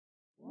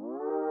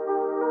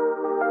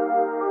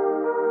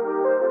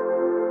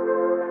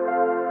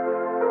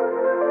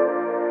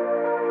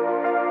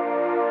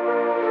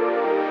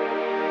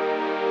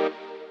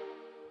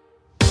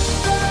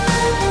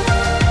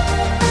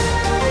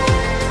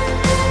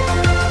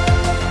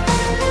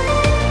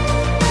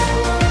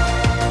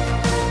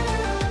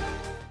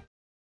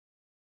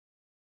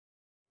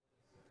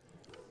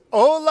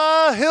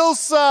Hola,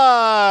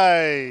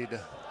 Hillside.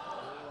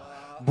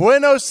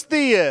 Buenos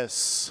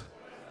dias.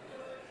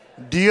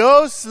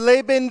 Dios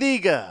le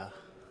bendiga.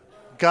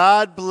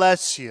 God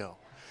bless you.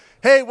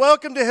 Hey,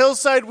 welcome to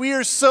Hillside. We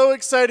are so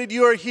excited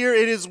you are here.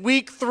 It is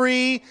week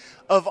 3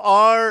 of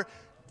our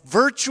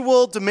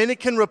virtual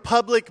Dominican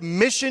Republic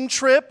mission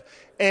trip.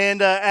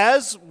 And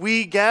as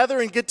we gather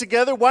and get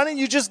together, why don't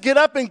you just get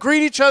up and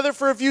greet each other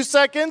for a few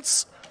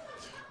seconds?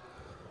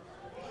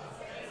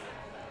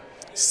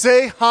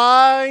 Say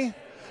hi,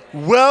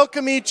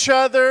 welcome each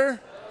other.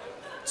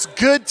 It's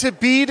good to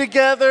be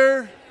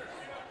together.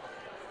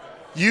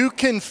 You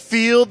can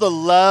feel the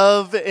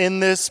love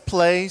in this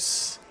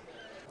place.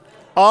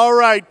 All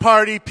right,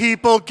 party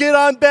people, get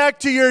on back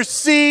to your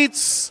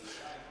seats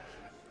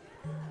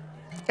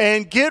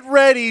and get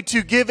ready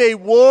to give a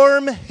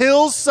warm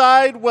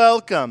Hillside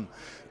welcome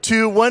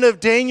to one of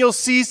Daniel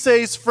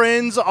Cisse's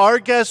friends, our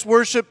guest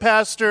worship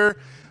pastor,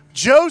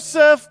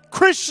 Joseph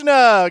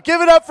Krishna. Give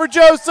it up for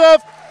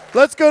Joseph.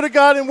 Let's go to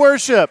God in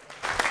worship.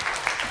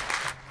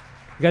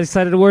 You guys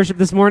excited to worship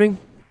this morning?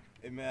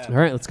 Amen. All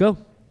right, let's go.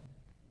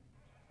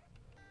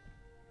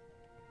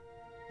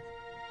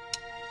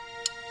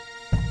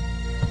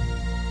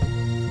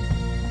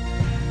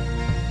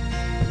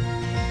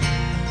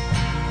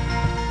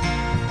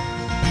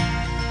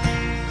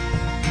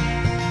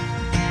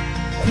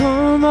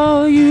 Come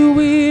all you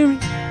weary,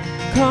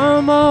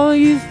 come all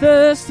you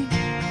thirsty,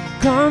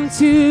 come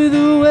to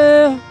the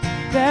well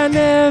that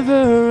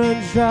never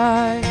runs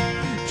dry.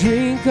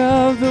 Drink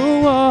of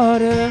the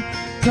water,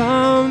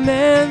 come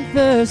and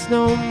thirst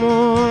no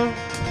more.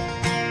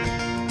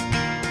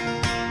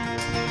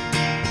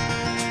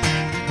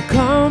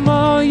 Come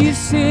all you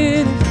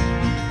sinners,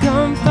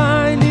 come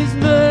find His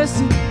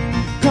mercy.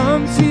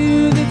 Come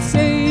to the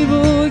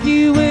table,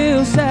 He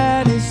will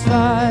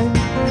satisfy.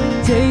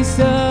 Taste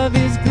of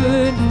His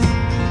goodness,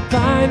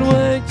 find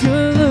what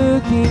you're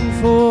looking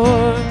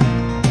for.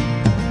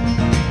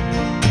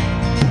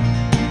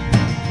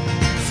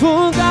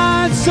 For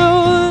God so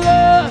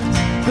loved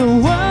the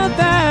world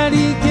that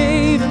He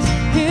gave us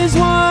His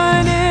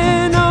one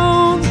and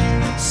only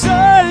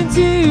Son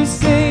to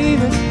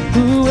save us.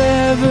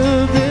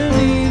 Whoever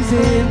believes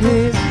in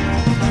Him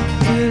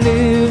will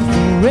live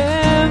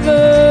forever.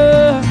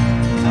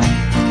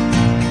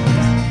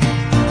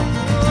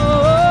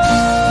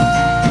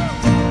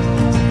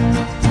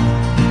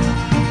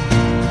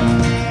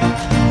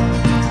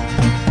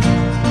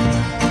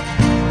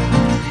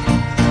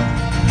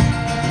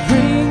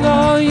 Bring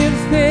all your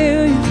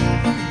failures,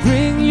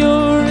 bring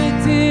your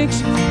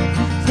addiction.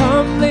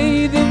 Come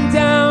lay them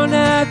down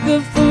at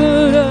the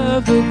foot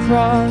of the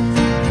cross.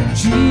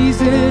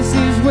 Jesus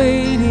is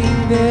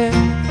waiting there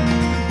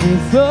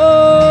with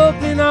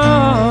open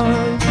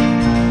arms.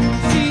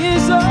 He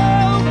is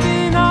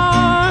open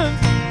arms.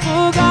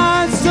 For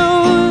God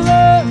so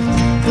loved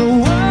the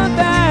world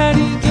that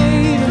He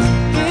gave us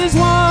His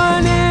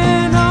one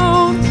and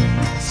only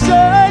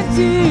Son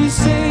to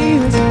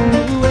save us.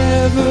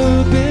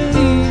 Whoever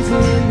believes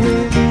in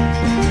Him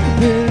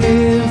will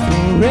live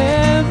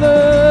forever.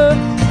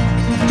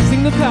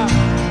 Sing the power.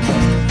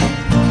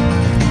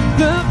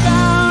 The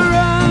power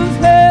of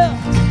hell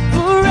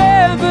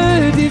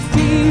forever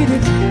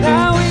defeated.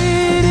 Now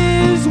it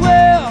is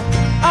well.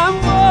 I'm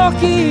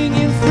walking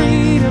in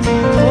freedom.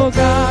 Oh,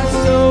 God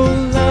so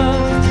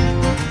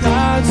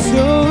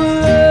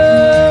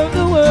loved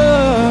the world.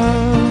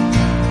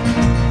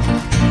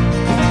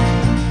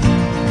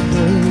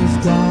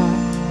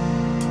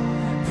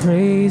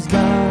 Praise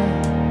God,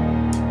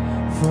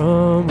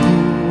 from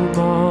whom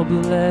all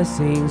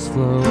blessings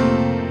flow.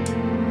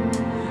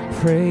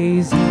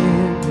 Praise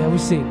Him, yeah, we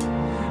sing.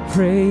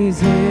 Praise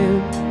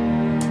Him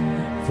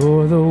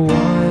for the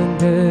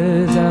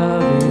wonders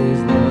of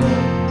His love.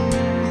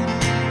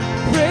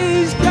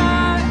 Praise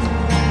God,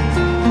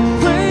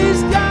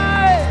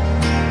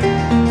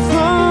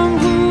 from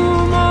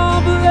whom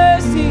all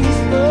blessings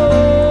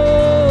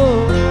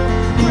flow.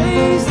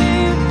 Praise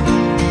Him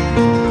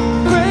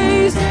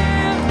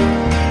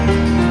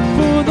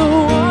for the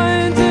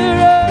wonder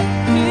of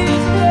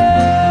His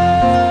love.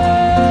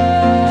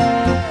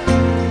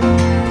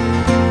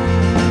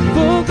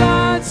 For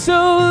God so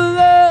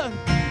loved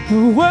the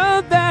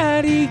world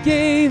that He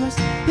gave us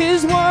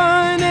His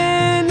one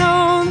and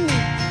only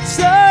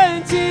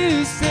Son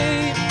to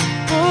save.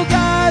 For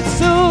God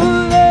so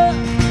loved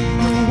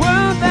the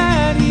world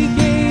that He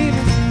gave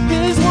us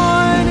His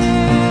one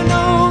and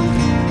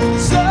only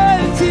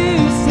Son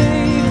to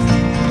save.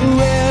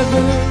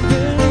 Whoever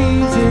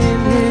believes in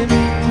Him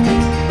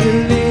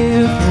will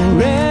live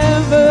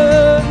forever.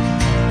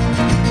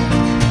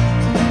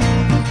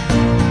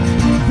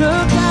 The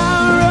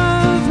power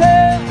of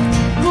hell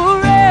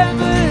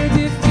forever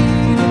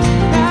defeated.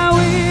 Now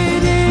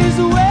it is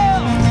well.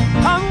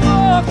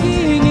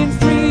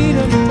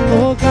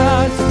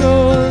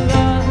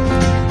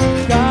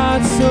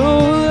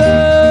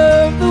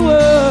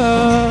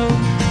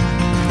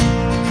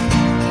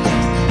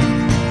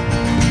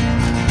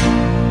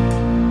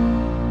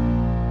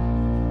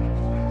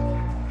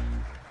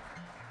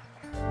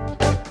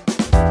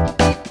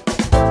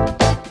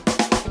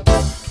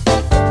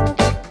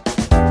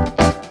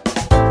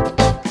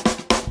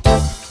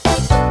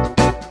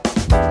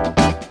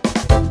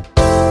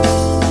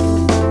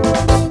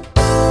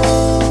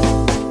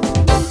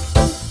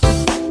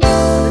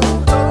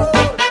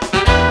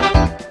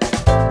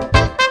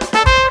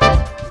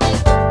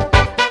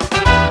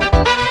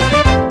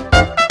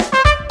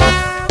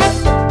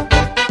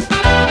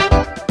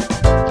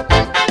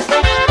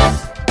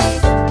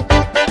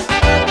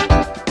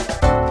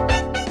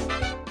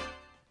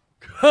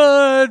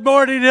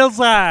 morning,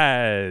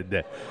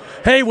 Hillside.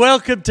 Hey,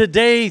 welcome to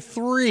day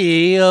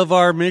 3 of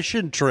our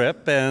mission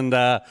trip. And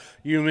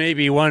you may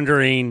be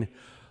wondering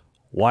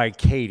why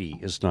Katie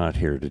is not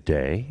here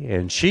today.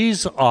 And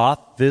she's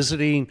off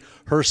visiting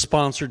her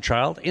sponsored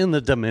child in the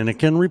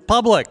Dominican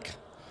Republic.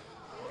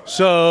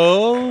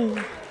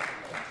 So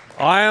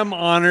I am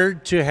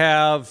honored to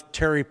have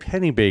Terry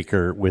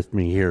Pennybaker with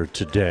me here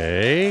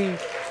today.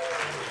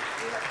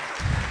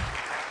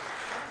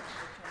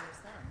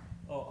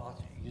 Oh,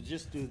 you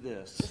just do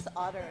this. It's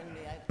Otter and me.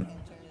 I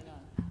can't turn it on.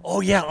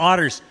 Oh, yeah,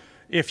 otters.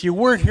 If you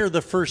weren't here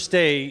the first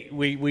day,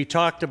 we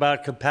talked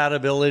about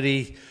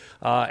compatibility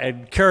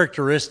and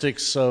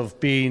characteristics of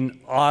being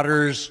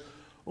otters,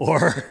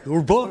 or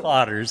we're both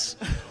otters,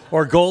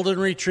 or golden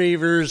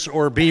retrievers,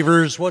 or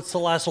beavers. What's the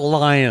last one?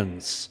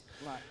 Lions.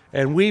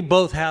 And we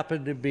both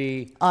happen to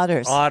be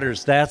Otters.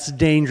 Otters. That's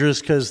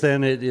dangerous because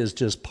then it is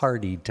just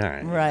party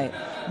time. Right.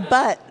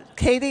 But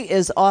Katie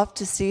is off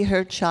to see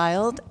her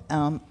child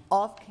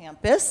off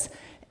campus.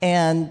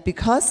 And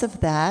because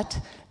of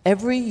that,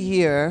 every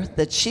year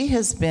that she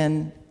has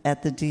been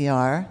at the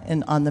DR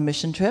and on the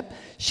mission trip,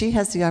 she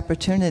has the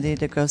opportunity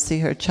to go see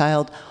her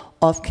child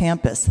off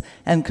campus.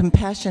 And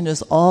Compassion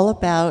is all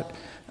about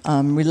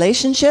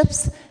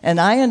relationships. And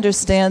I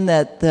understand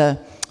that the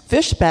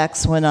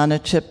Fishbacks went on a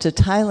trip to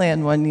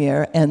Thailand one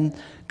year, and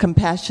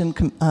Compassion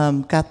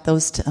got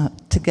those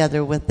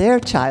together with their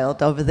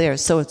child over there.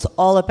 So it's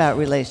all about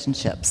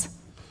relationships.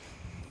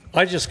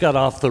 I just got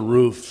off the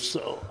roof,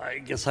 so I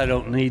guess I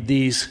don't need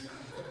these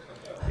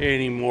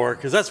anymore,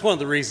 because that's one of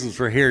the reasons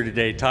we're here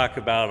today, talk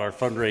about our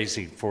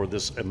fundraising for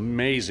this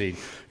amazing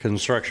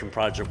construction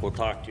project we'll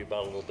talk to you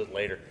about a little bit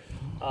later.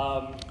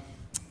 I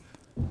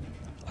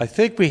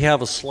think we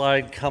have a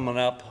slide coming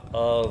up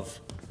of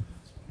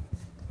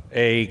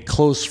a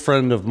close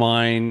friend of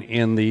mine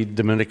in the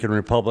Dominican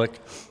Republic.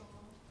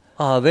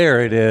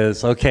 There it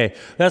is. Okay,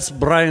 that's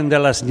Brian de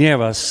las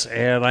Nieves,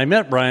 and I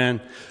met Brian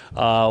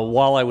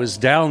while I was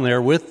down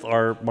there with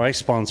my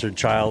sponsored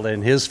child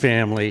and his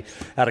family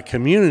at a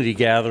community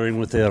gathering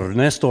with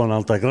Ernesto in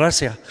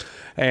Altagracia.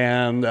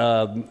 And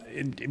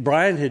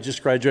Brian had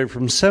just graduated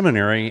from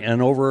seminary,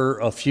 and over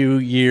a few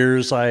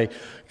years I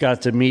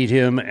got to meet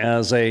him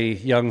as a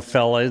young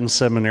fella in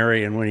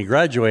seminary and when he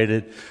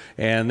graduated.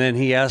 And then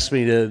he asked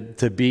me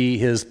to be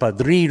his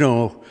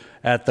padrino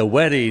at the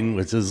wedding,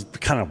 which is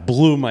kind of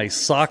blew my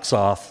socks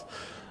off.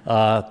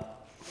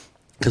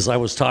 Because I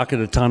was talking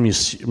to Tom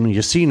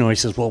Yacino. He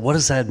says, well, what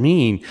does that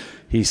mean?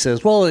 He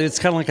says, well, it's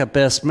kind of like a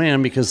best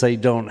man because they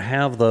don't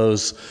have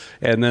those.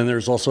 And then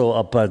there's also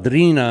a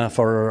padrina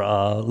for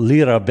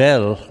Lira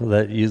Bell,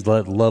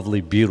 that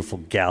lovely, beautiful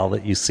gal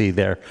that you see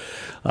there.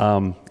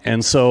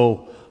 And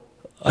so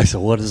I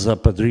said, what does a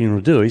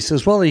padrino do? He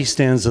says, well, he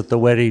stands at the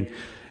wedding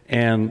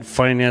and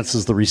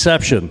finances the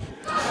reception.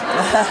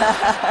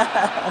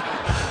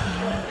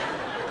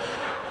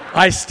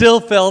 I still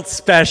felt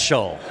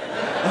special.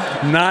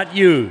 Not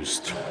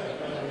used.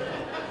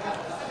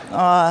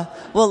 Well,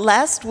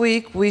 last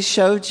week we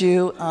showed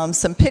you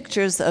some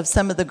pictures of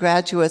some of the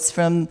graduates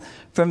from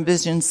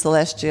Vision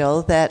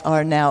Celestial that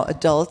are now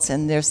adults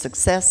and their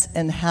success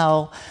and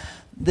how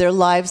their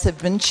lives have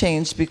been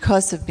changed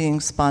because of being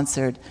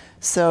sponsored.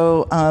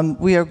 So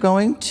we are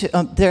going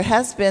to, there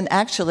has been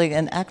actually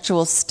an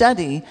actual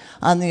study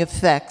on the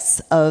effects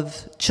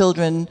of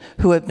children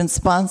who have been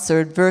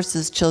sponsored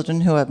versus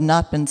children who have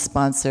not been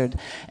sponsored.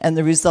 And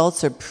the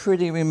results are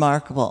pretty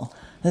remarkable.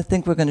 I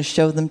think we're going to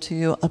show them to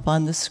you up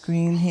on the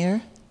screen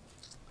here.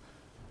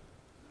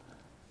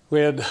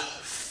 We had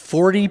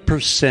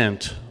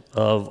 40%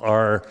 of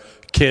our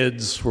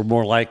kids were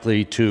more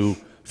likely to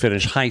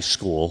finish high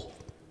school.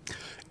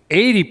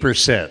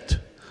 80%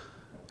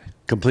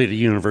 complete a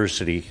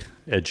university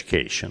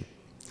education.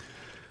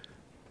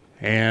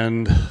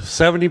 And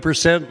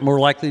 70%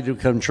 more likely to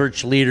become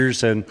church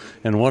leaders, and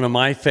one of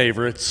my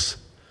favorites,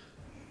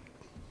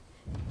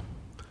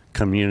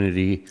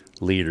 community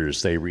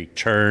leaders. They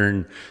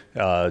return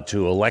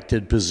to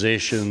elected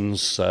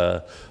positions,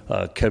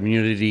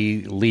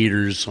 community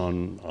leaders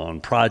on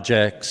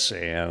projects,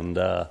 and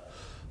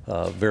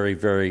very,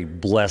 very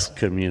blessed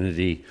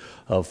community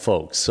of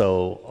folks.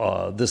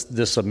 So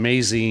this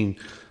amazing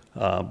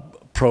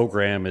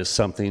program is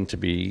something to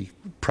be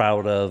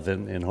proud of,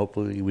 and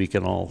hopefully we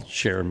can all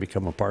share and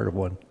become a part of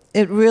one.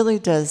 It really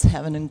does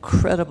have an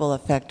incredible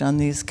effect on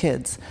these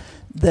kids.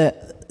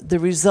 The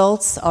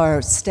results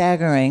are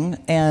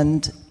staggering,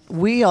 and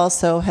we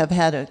also have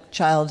had a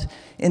child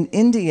in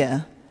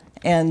India,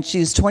 and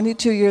she's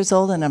 22 years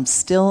old, and I'm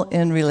still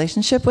in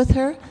relationship with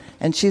her,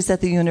 and she's at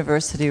the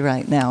university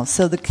right now.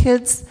 So the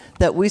kids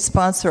that we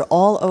sponsor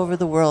all over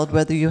the world,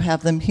 whether you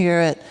have them here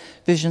at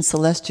Vision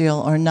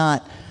Celestial or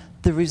not,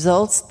 the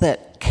results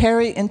that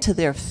carry into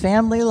their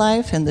family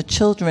life, and the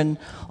children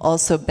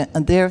also,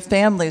 their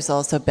families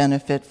also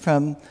benefit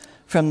from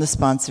the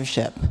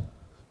sponsorship.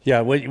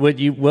 Yeah,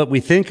 what we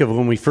think of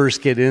when we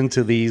first get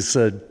into these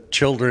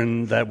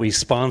children that we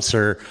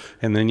sponsor,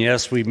 and then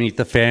yes, we meet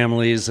the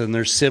families and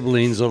their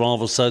siblings, and all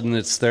of a sudden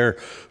it's their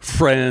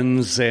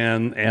friends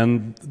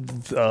and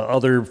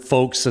other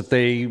folks that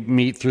they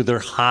meet through their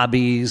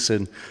hobbies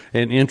and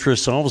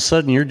interests. And all of a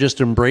sudden, you're just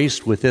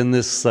embraced within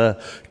this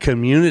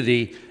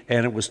community.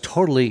 And it was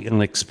totally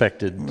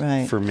unexpected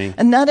for me.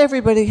 And not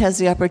everybody has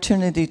the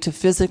opportunity to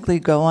physically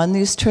go on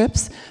these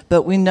trips,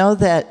 but we know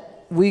that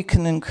we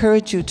can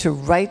encourage you to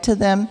write to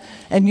them,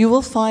 and you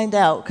will find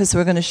out, because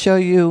we're going to show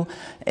you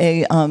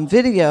a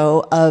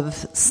video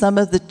of some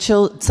of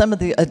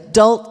the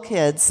adult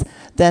kids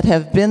that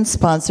have been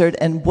sponsored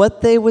and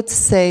what they would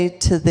say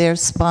to their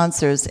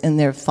sponsors in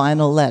their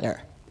final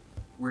letter.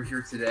 We're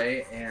here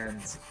today, and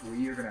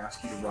we are going to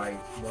ask you to write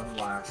one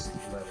last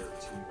letter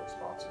to your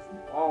sponsor from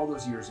all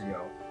those years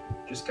ago,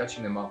 just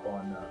catching them up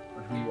on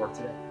who you are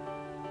today.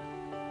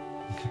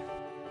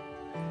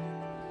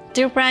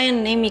 Dear Brian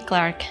and Amy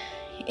Clark,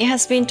 it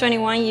has been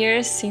 21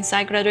 years since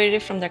I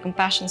graduated from the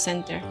Compassion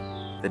Center.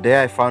 The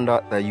day I found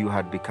out that you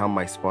had become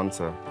my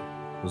sponsor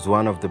was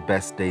one of the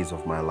best days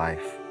of my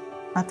life.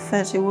 At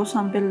first, it was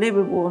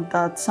unbelievable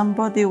that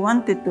somebody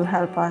wanted to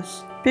help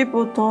us.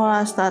 People told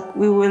us that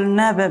we will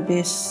never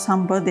be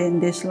somebody in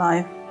this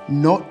life.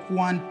 Not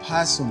one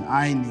person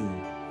I knew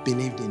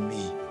believed in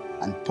me,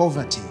 and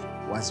poverty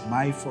was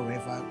my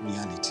forever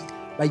reality.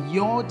 But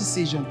your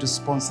decision to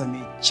sponsor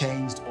me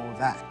changed all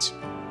that.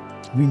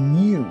 We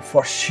knew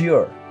for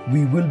sure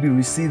we will be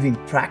receiving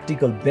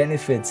practical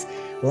benefits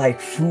like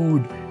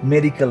food,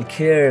 medical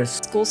care,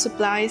 School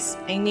supplies,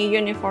 and new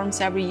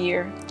uniforms every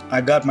year.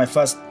 I got my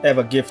first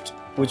ever gift,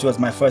 which was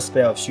my first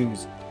pair of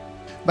shoes.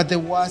 But there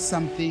were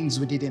some things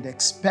we didn't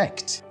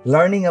expect.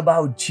 Learning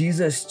about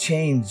Jesus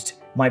changed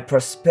my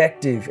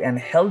perspective and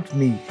helped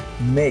me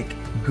make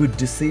good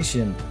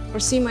decisions. Or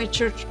see my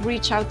church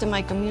reach out to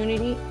my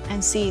community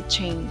and see it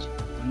change.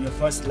 In your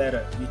first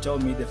letter, you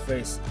told me the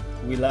phrase,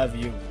 "We love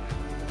you."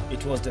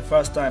 It was the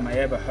first time I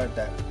ever heard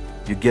that.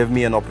 You gave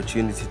me an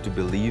opportunity to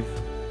believe,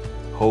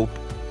 hope,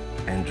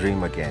 and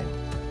dream again.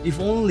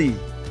 If only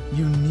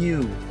you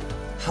knew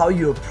how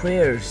your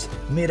prayers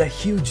made a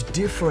huge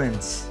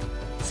difference.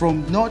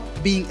 From not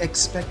being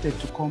expected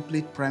to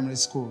complete primary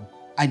school,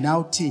 I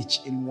now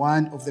teach in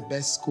one of the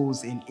best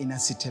schools in inner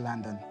city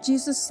London.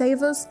 Jesus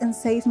saved us and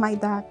saved my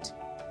dad.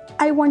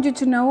 I want you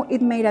to know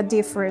it made a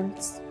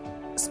difference.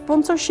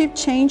 Sponsorship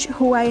changed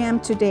who I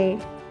am today.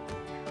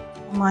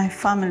 My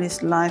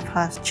family's life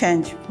has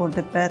changed for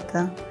the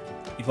better.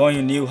 If only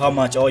you knew how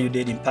much all you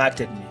did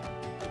impacted me,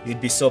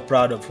 you'd be so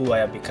proud of who I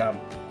have become.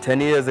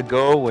 10 years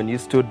ago, when you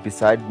stood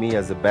beside me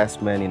as the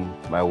best man in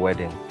my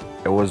wedding,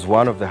 it was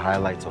one of the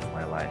highlights of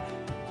my life.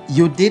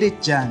 You did it,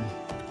 John.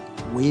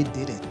 We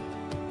did it.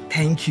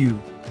 Thank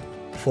you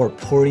for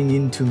pouring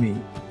into me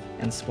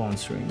and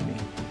sponsoring me.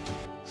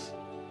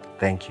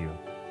 Thank you.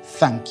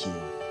 Thank you.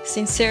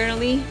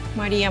 Sincerely,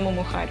 Maria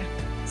Momojara.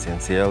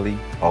 Sincerely,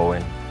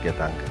 Owen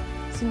Getanga.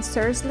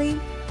 Sincerely,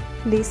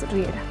 Liz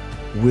Riera.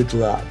 With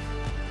love,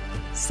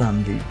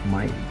 Sandeep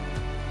Maini.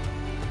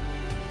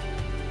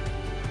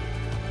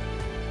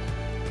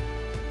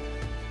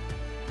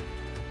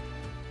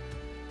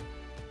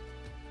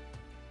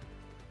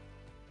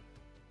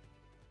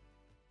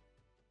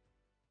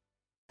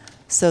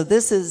 So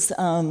this is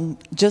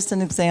just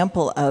an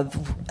example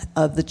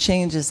of the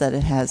changes that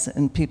it has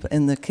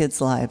in the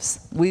kids'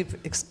 lives. We've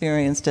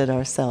experienced it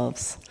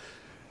ourselves.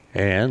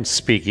 And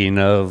speaking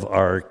of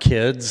our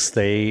kids,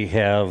 they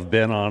have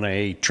been on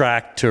a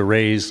track to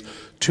raise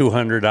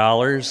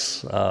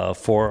 $200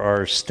 for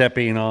our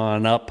Stepping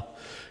On Up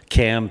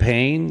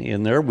campaign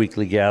in their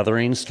weekly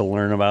gatherings to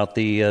learn about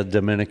the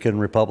Dominican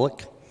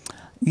Republic.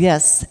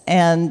 Yes,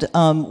 and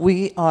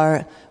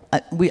I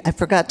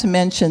forgot to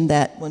mention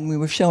that when we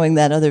were showing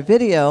that other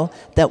video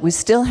that we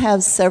still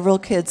have several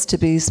kids to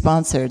be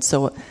sponsored.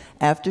 So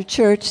after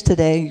church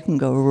today, you can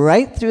go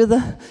right through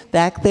the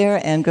back there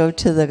and go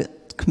to the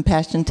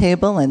compassion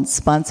table and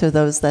sponsor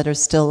those that are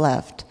still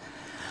left.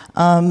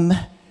 All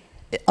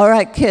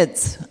right,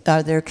 kids.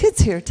 Are there kids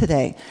here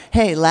today?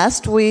 Hey,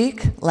 last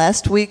week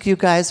you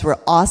guys were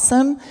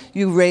awesome.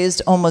 You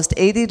raised almost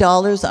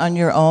 $80 on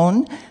your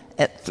own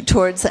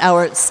towards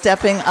our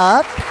Stepping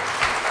Up.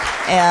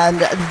 And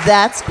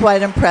that's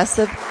quite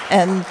impressive.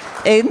 And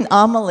Aiden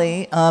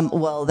Amelie,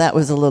 well, that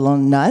was a little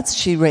nuts.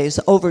 She raised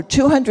over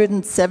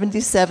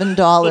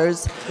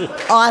 $277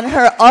 on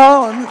her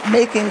own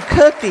making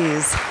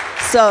cookies.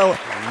 So,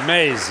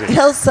 amazing.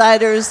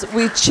 Hillsiders,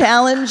 we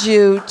challenge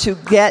you to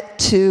get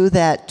to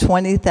that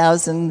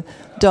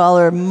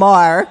 $20,000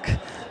 mark.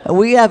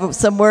 We have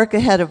some work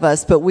ahead of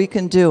us, but we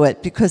can do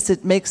it because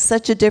it makes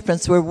such a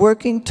difference. We're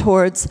working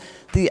towards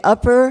the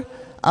upper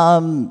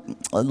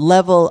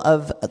level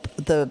of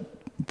the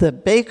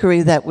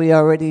bakery that we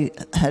already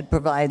had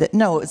provided.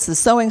 No, it's the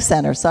sewing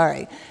center,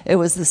 sorry. It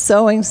was the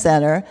sewing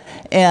center,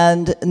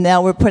 and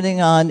now we're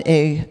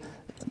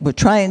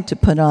trying to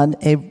put on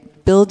a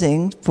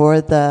building for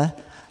the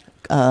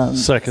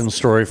second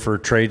story for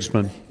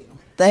tradesmen.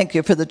 Thank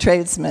you, for the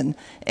tradesmen.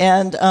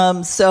 And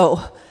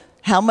so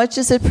How much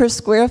is it per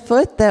square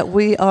foot that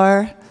we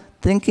are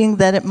thinking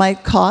that it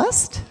might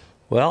cost?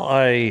 Well,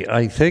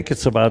 I think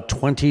it's about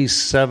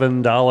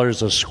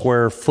 $27 a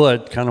square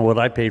foot, kind of what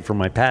I paid for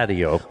my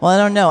patio. Well, I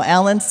don't know.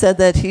 Alan said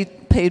that he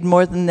paid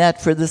more than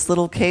that for this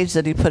little cage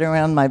that he put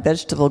around my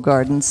vegetable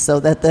gardens so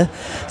that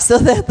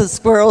the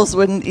squirrels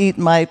wouldn't eat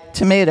my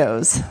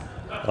tomatoes.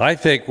 I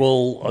think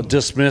we'll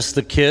dismiss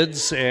the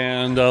kids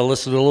and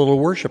listen to a little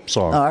worship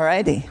song. All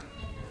righty.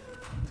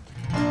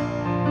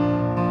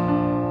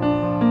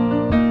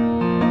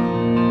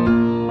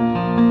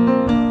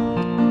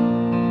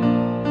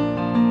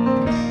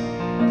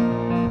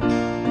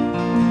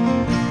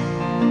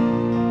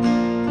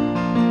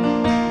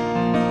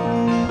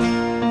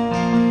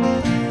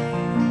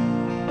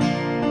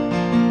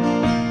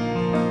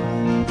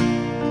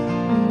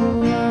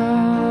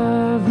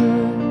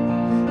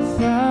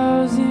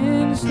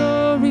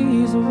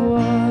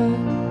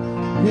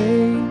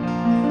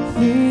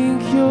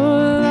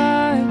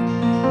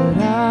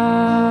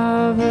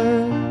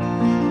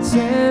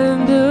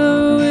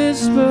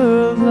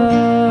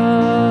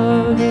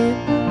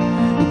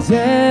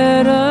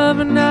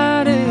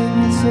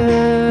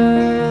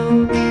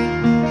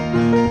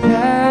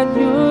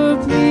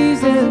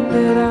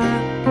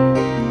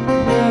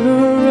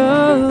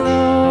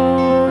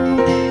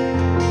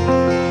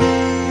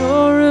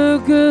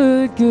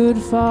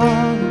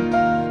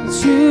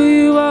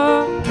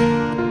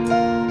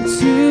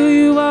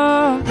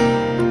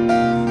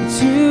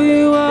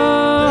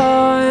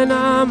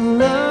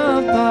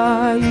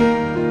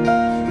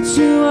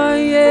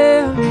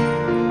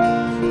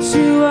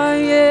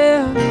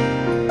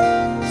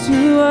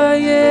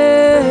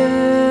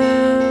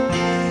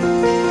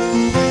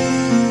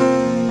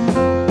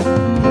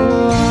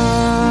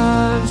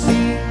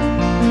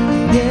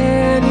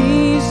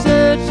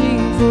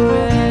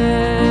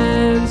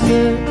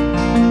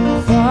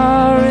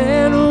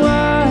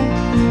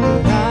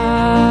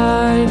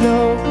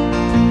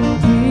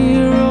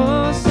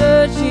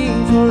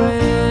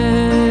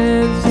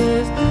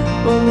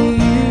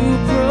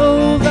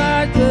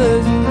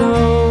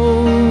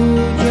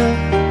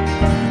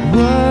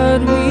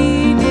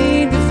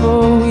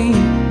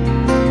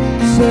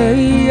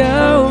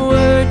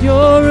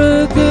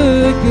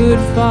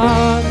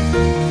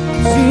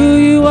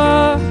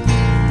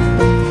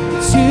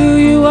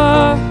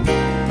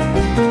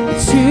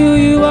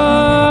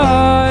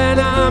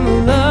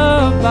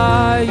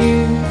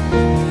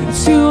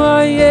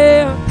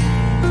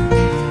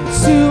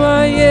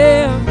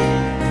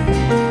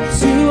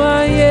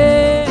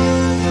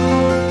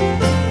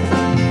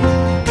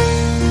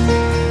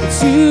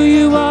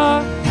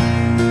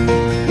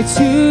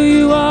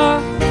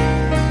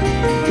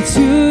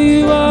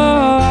 It's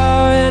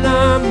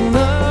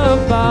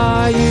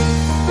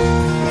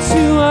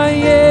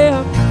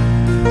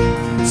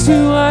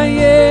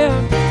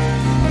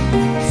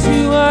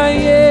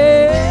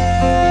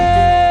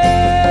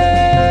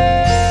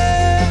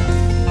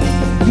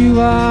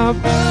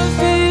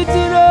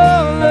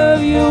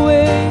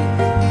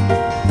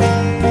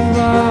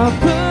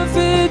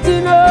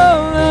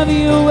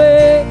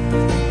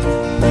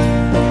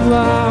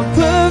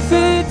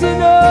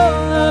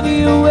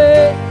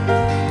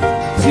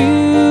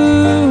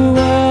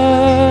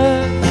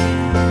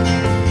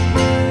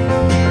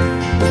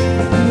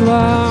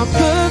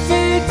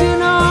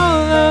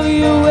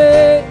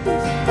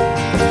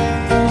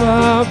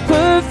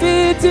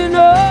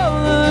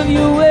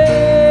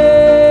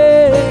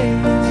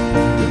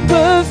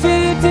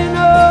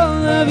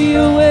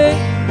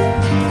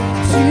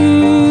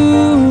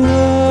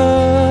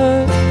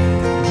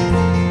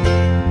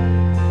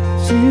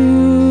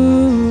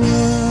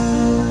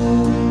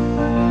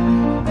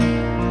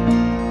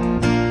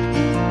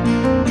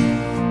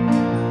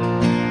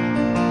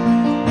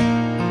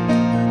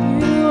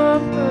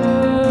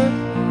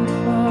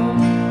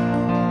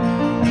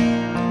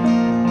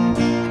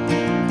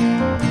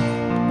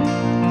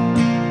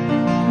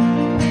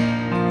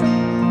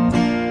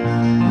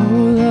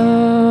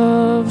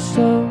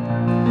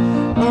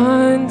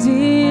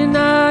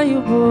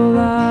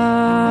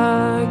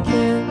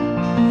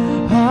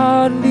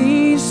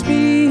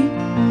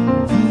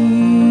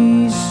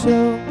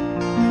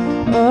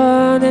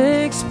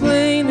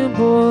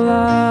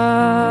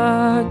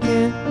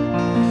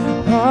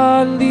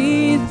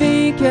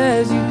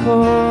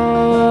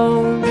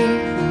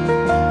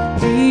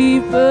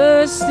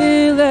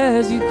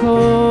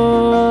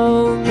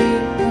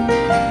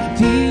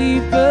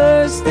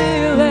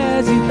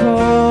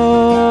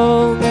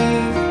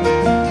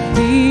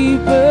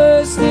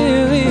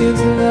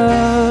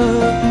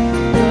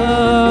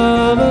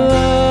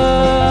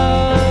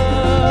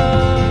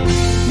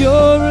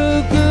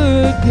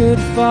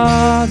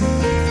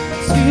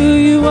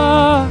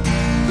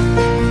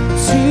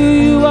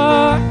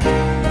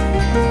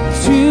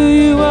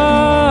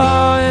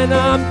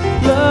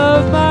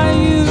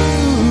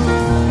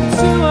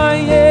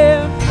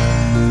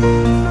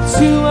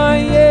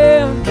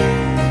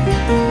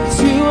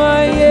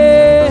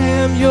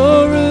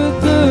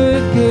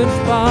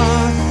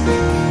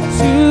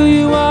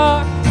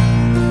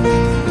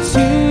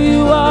who you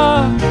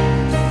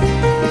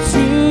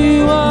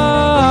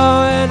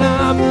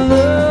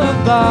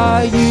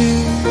by you.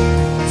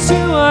 It's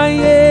who I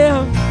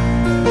am.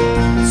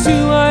 It's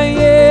who I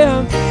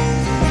am.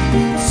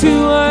 It's who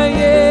I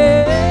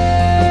am.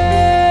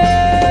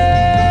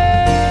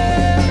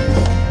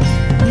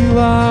 You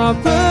are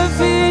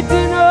perfect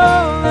in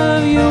all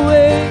of your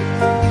ways.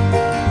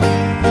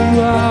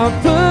 You are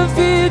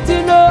perfect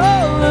in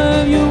all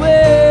of your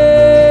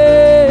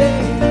ways.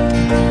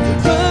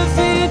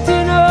 Perfect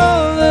in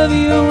all of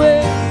your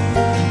ways.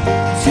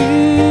 To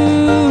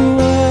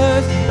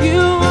us, you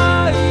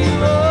are, you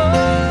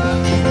are.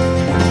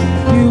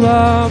 You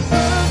are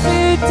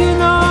perfect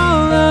in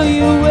all of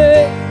your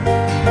ways.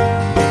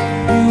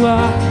 You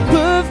are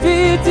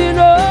perfect in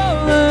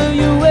all of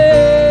your ways.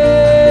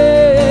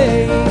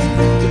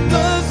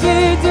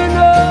 Perfect in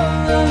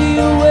all of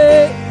your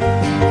ways.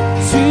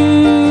 To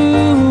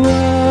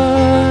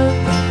us.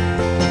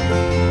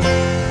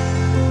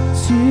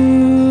 To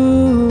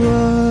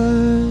us.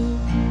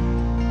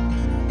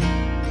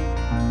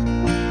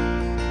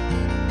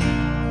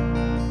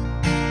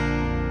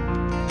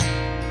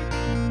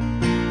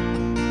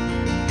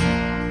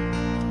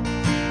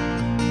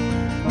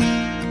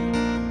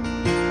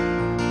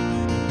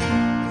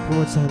 One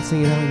more time,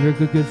 sing it out. You're a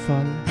good, good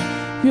father.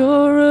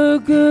 You're a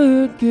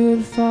good,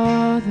 good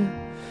father.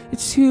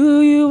 It's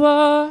who you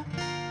are.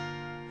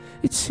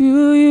 It's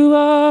who you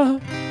are.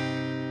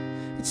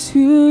 It's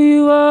who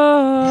you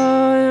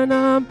are. And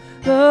I'm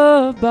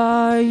loved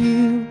by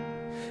you.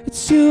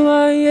 It's who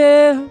I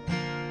am.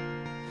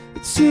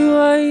 It's who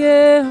I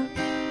am.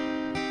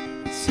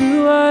 It's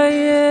who I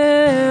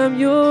am.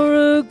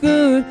 You're a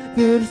good,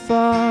 good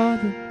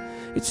father.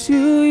 It's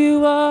who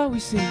you are. We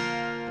sing.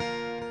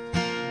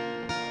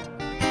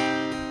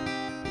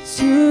 It's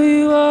who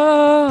you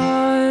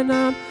are, and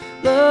I'm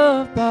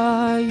loved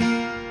by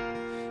you.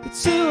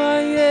 It's who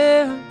I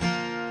am.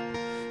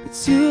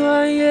 It's who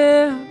I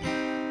am.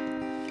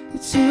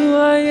 It's who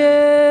I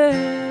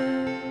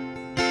am.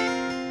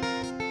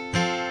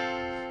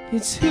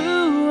 It's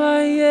who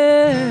I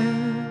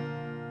am.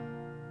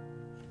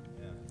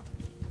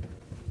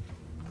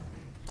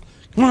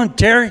 Come on,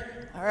 Terry.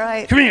 All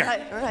right. Come here.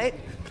 All right.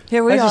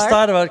 Here we are. I just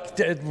thought about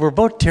we're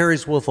both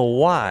Terrys with a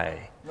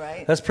Y.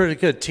 Right. That's pretty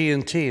good.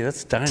 TNT.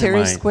 That's dynamite.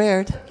 Terry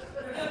squared.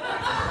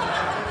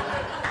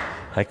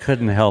 I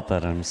couldn't help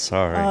it. I'm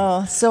sorry.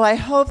 Oh, so I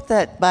hope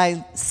that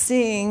by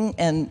seeing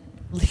and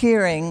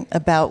hearing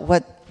about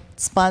what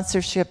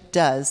sponsorship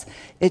does,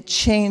 it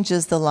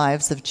changes the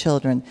lives of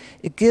children.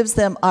 It gives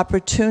them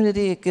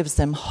opportunity, it gives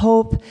them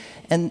hope,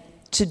 and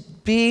to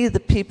be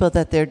the people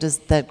that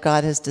that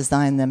God has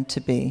designed them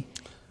to be.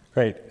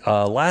 Great.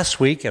 Last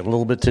week and a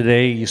little bit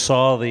today, you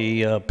saw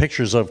the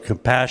pictures of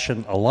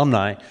Compassion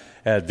alumni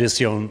at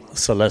Vision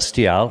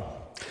Celestial.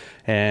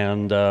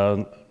 And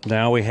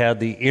now we had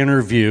the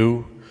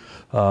interview.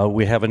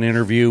 We have an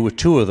interview with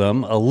two of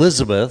them,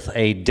 Elizabeth,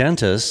 a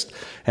dentist,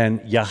 and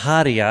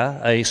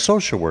Yaharia, a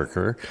social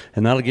worker.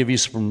 And that'll give you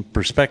some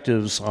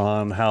perspectives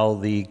on how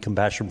the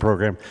Compassion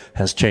program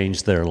has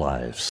changed their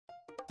lives.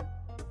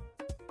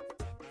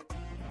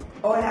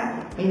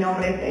 Hola, mi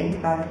nombre es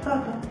Elizabeth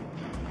Soto.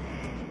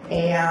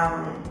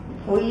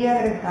 Fui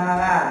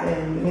egresada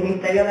del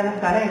Ministerio de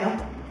Nazareno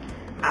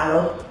a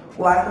los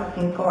 4 o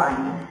 5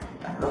 años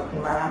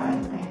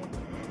aproximadamente.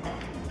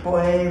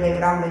 Fue de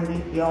gran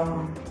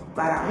bendición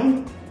para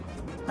mí,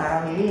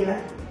 para mi vida,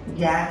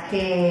 ya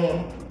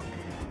que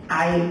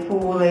ahí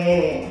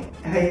pude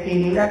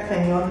recibir al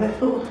Señor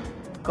Jesús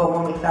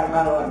como mi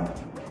Salvador.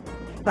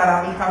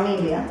 Para mi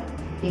familia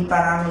y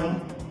para mí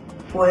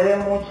fue de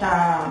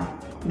mucha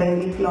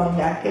bendición,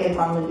 ya que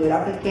cuando yo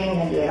era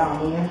pequeña yo era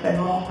muy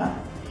enfermosa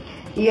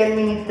y el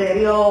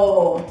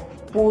ministerio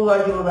pudo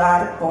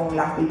ayudar con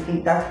las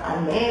visitas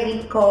al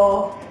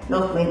médico,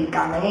 los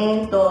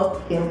medicamentos,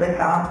 siempre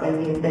estaban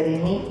pendientes de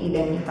mí y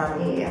de mi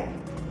familia.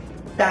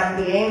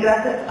 También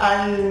gracias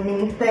al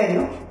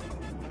ministerio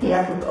y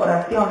a sus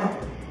oraciones,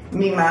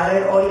 mi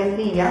madre hoy en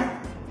día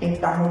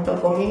está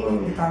junto conmigo y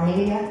mi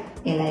familia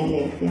en la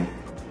iglesia.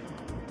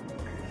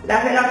 La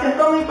relación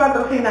con mi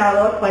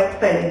patrocinador fue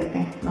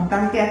excelente, no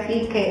obstante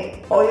así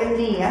que hoy en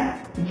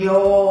día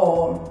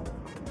yo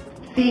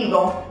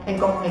sigo en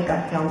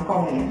comunicación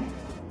con él.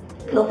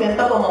 Lo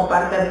siento como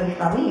parte de mi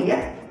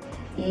familia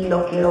y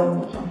lo quiero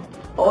mucho.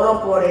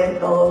 Oro por él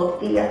todos los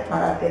días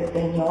para que el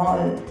Señor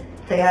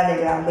sea de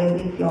gran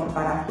bendición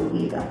para su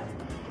vida.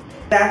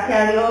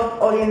 Gracias a Dios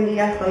hoy en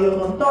día soy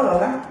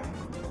odontóloga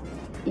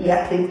y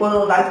así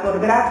puedo dar por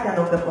gracia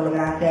lo que por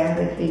gracia he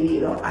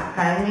recibido.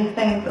 Acá en mi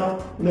centro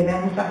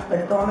vienen muchas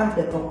personas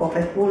de pocos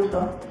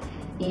recursos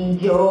y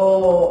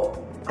yo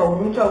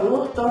con mucho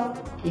gusto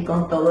y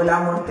con todo el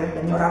amor que el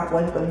Señor ha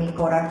puesto en mi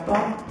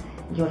corazón,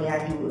 yo le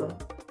ayudo.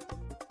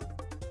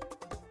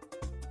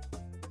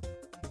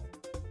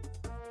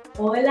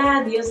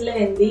 Hola, Dios le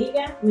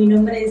bendiga. Mi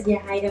nombre es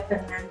Yahaira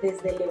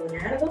Fernández de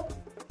Leonardo.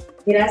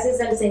 Gracias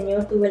al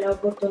Señor tuve la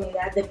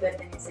oportunidad de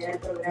pertenecer al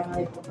programa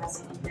de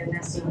Compasión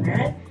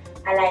Internacional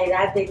a la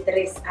edad de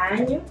 3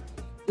 años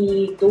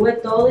y tuve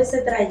todo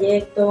ese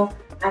trayecto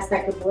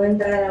hasta que pude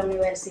entrar a la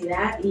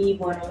universidad y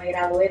bueno, me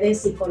gradué de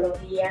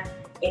psicología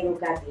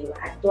educativa.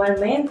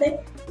 Actualmente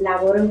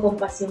laboro en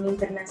Compasión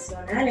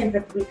Internacional en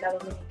República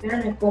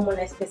Dominicana como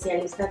la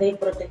especialista de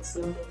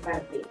protección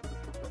infantil.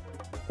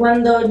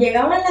 Cuando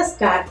llegaban las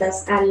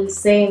cartas al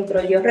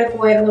centro, yo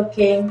recuerdo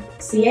que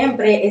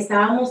siempre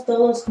estábamos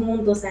todos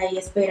juntos ahí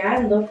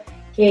esperando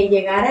que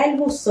llegara el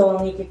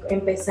buzón y que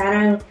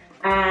empezaran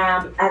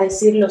a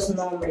decir los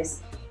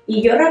nombres.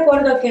 Y yo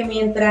recuerdo que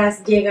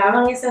mientras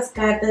llegaban esas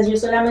cartas, yo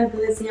solamente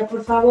decía,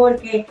 por favor,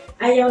 que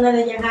haya una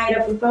de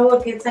Yajaira, por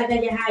favor, que salga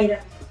Yajaira.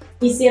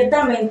 Y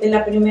ciertamente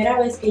la primera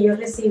vez que yo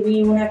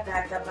recibí una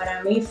carta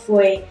para mí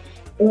fue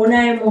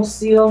una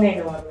emoción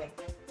enorme.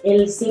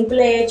 El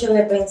simple hecho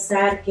de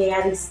pensar que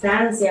a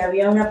distancia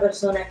había una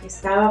persona que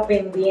estaba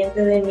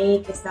pendiente de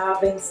mí, que estaba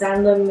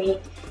pensando en mí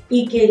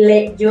y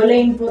que yo le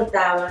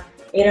importaba,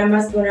 era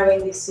más que una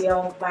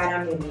bendición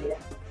para mi vida.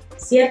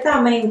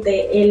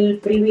 Ciertamente el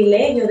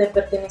privilegio de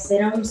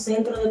pertenecer a un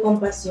centro de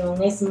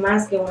compasión es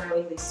más que una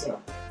bendición,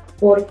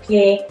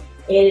 porque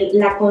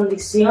la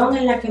condición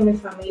en la que mi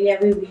familia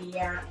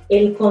vivía,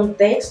 el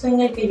contexto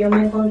en el que yo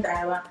me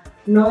encontraba,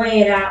 no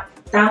era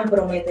tan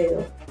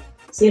prometedor.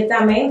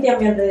 Ciertamente a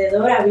mi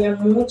alrededor había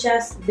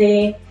muchas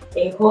de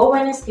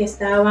jóvenes que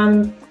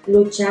estaban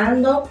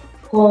luchando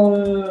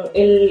con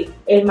el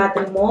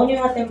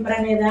matrimonio a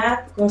temprana edad,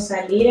 con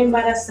salir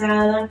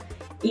embarazada,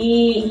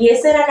 y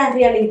esa era la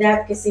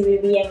realidad que se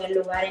vivía en el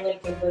lugar en el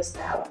que yo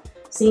estaba.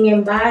 Sin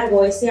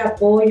embargo, ese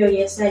apoyo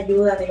y esa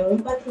ayuda de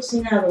un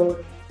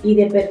patrocinador y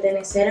de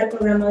pertenecer al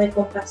programa de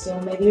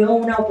compasión me dio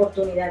una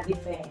oportunidad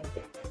diferente.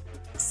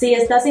 Si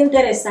estás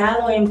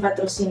interesado en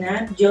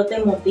patrocinar, yo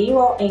te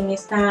motivo en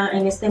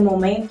este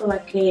momento a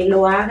que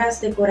lo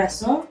hagas de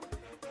corazón.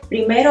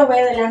 Primero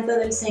ve delante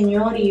del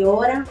Señor y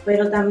ora,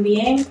 pero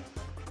también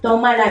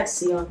toma la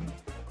acción.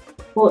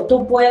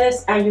 Tú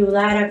puedes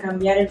ayudar a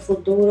cambiar el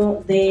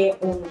futuro de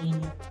un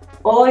niño.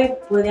 Hoy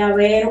puede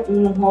haber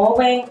un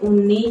joven,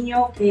 un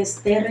niño que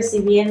esté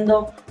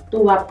recibiendo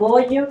tu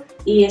apoyo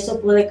y eso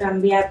puede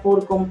cambiar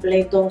por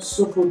completo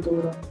su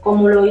futuro,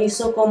 como lo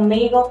hizo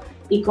conmigo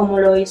y como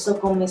lo hizo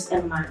con mis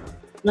hermanos.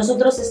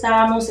 Nosotros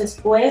estábamos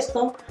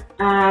expuestos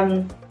a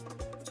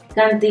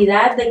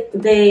cantidad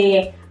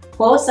de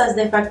cosas,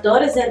 de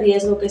factores de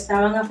riesgo que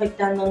estaban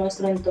afectando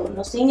nuestro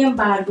entorno. Sin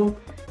embargo,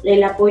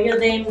 el apoyo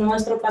de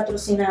nuestro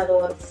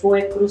patrocinador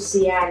fue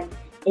crucial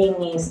en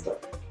esto.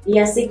 Y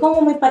así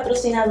como mi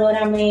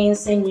patrocinadora me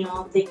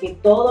enseñó de que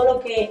todo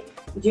lo que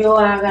yo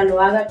haga, lo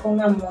haga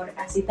con amor,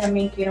 así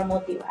también quiero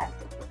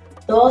motivarte.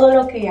 Todo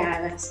lo que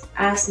hagas,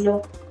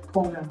 hazlo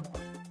con amor.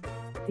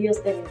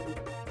 Dios te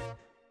bendiga.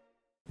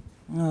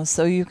 Oh,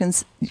 so you can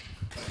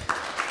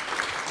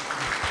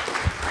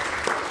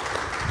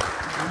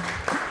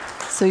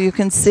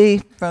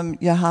see from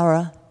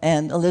Yahara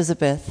and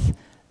Elizabeth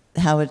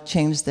how it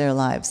changed their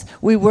lives.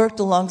 We worked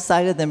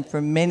alongside of them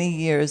for many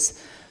years,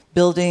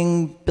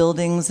 building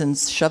buildings and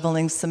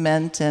shoveling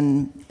cement,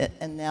 and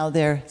now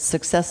they're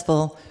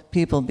successful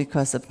people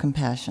because of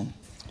compassion.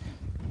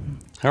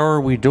 How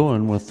are we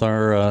doing with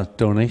our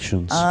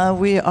donations?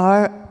 We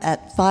are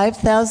at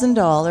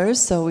 $5,000,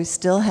 so we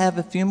still have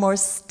a few more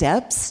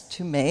steps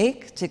to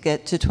make to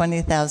get to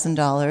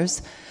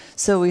 $20,000.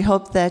 So we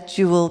hope that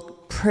you will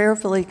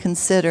prayerfully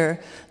consider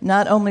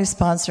not only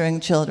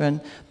sponsoring children,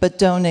 but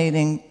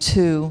donating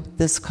to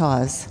this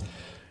cause.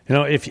 You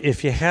know,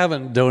 if you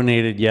haven't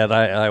donated yet,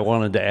 I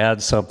wanted to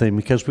add something,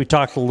 because we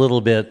talked a little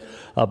bit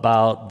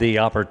about the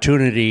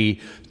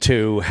opportunity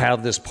to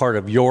have this part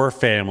of your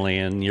family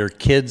and your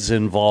kids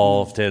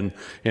involved in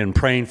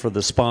praying for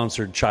the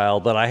sponsored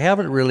child, but I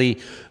haven't really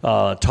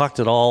talked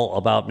at all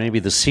about maybe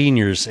the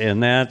seniors.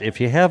 And that, if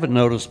you haven't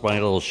noticed my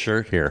little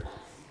shirt here,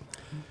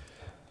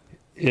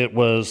 it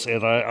was,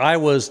 and I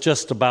was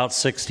just about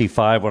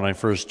 65 when I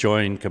first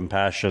joined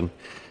Compassion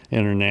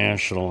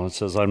International. It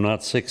says, I'm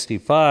not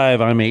 65,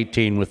 I'm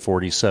 18 with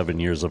 47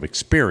 years of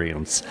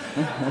experience.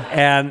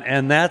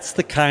 and that's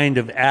the kind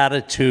of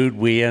attitude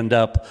we end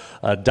up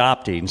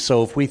adopting.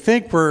 So if we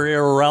think we're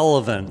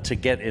irrelevant to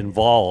get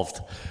involved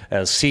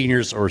as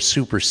seniors or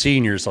super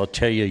seniors, I'll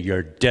tell you,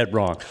 you're dead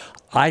wrong.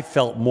 I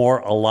felt more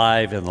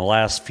alive in the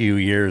last few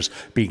years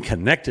being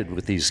connected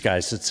with these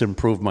guys. It's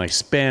improved my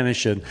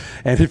Spanish. And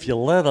if you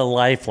led a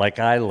life like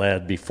I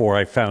led before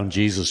I found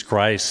Jesus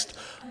Christ,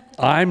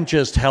 I'm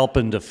just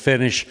helping to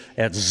finish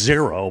at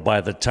zero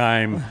by the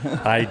time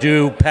I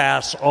do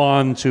pass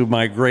on to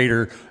my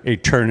greater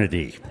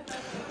eternity.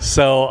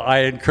 So I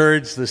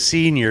encourage the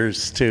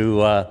seniors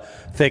to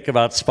think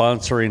about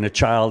sponsoring a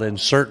child, and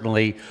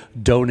certainly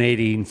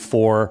donating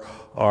for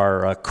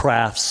our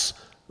crafts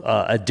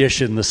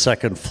addition, the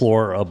second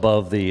floor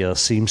above the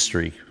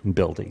Seamstry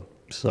building.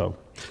 So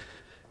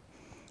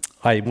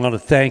I want to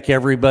thank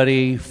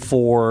everybody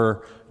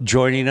for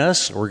joining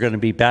us. We're going to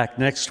be back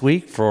next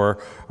week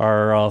for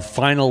our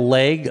final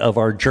leg of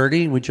our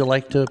journey. Would you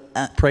like to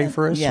pray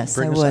for us? Yes,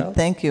 I would. Out?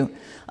 Thank you.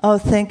 Oh,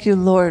 thank you,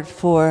 Lord,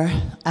 for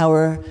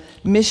our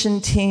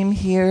mission team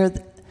here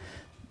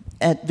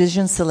at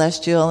Vision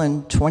Celestial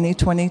in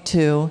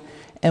 2022.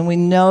 And we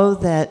know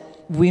that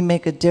we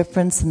make a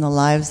difference in the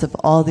lives of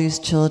all these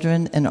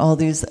children and all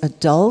these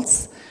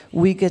adults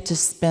we get to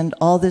spend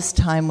all this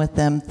time with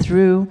them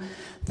through,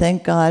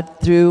 thank God,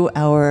 through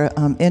our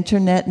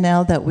internet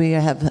now that we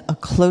have a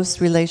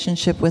close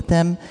relationship with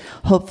them.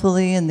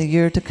 Hopefully in the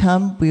year to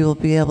come, we will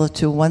be able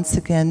to once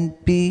again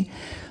be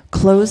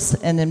close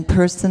and in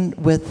person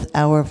with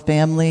our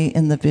family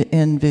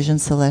in Vision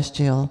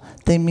Celestial.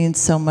 They mean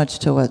so much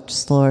to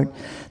us, Lord.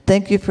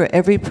 Thank you for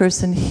every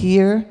person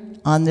here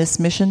on this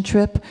mission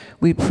trip.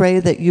 We pray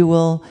that you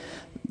will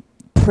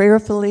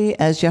prayerfully,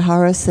 as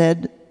Yahara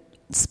said,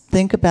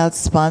 think about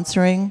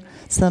sponsoring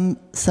some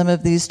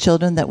of these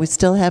children that we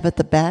still have at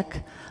the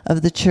back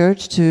of the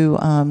church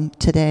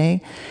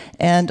today,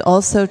 and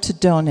also to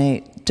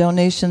donate.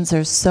 Donations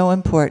are so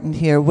important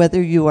here,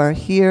 whether you are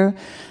here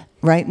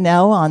right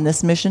now on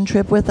this mission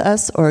trip with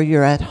us or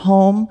you're at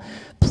home.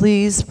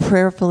 Please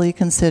prayerfully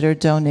consider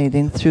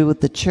donating through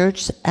the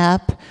church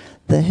app,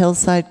 the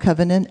Hillside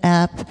Covenant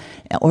app,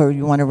 or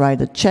you want to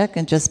write a check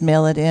and just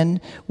mail it in.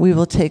 We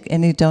will take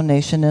any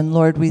donation. And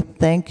Lord, we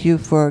thank you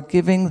for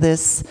giving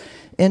this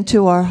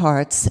into our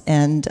hearts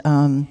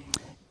and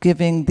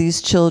giving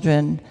these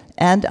children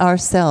and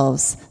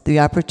ourselves the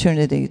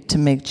opportunity to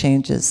make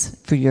changes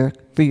for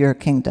your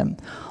kingdom.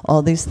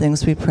 All these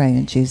things we pray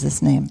in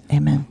Jesus' name.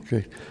 Amen.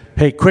 Okay.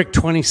 Hey, quick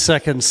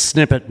 20-second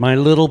snippet. My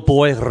little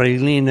boy,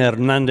 Raylene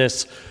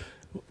Hernandez,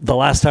 the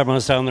last time I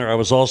was down there, I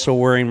was also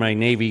wearing my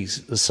Navy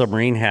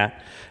submarine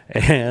hat,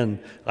 and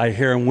I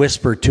hear him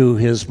whisper to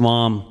his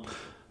mom.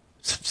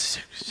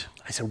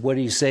 I said, "What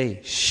do you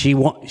say?"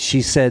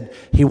 She said,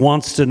 "He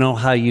wants to know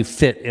how you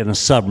fit in a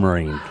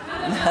submarine."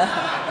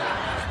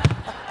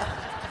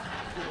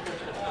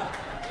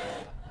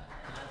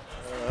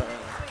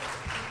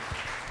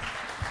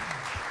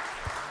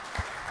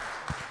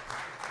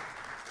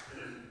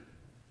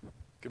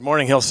 Good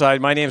morning,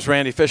 Hillside. My name is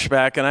Randy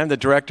Fishback, and I'm the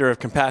Director of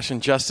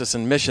Compassion, Justice,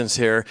 and Missions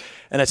here.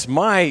 And it's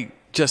my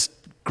just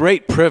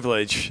great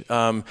privilege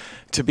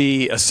to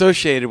be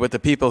associated with the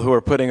people who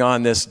are putting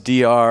on this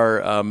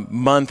DR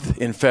month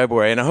in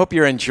February. And I hope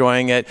you're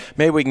enjoying it.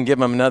 Maybe we can give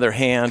them another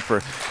hand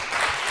for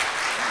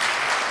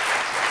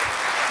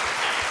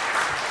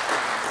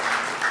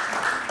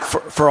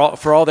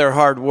all their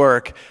hard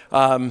work.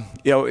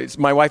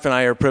 My wife and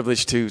I are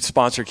privileged to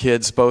sponsor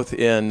kids both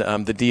in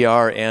the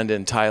DR and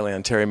in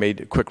Thailand. Terry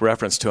made a quick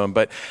reference to them.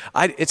 But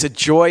it's a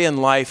joy in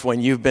life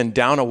when you've been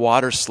down a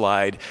water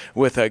slide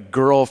with a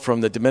girl from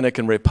the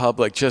Dominican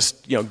Republic,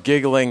 just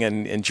giggling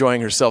and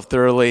enjoying herself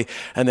thoroughly,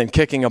 and then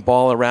kicking a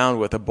ball around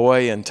with a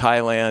boy in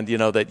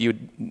Thailand, that you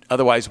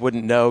otherwise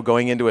wouldn't know,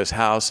 going into his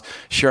house,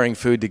 sharing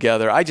food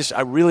together.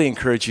 I really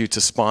encourage you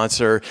to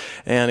sponsor.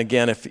 And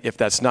again, if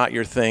that's not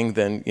your thing,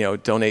 then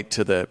donate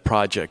to the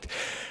project.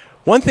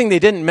 One thing they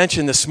didn't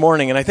mention this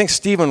morning, and I think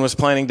Stephen was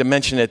planning to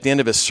mention it at the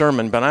end of his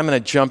sermon, but I'm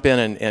going to jump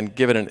in and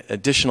give it an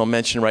additional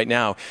mention right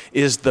now,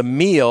 is the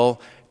meal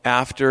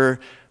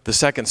after the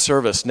second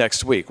service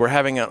next week. We're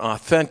having an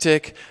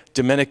authentic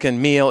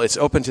Dominican meal. It's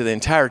open to the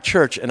entire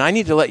church, and I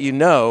need to let you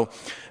know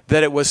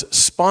that it was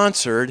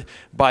sponsored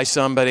by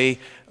somebody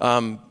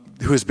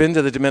who has been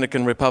to the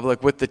Dominican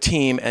Republic with the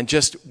team and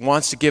just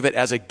wants to give it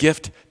as a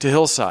gift to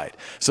Hillside.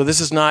 So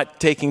this is not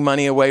taking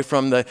money away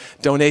from the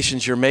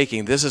donations you're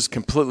making. This is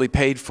completely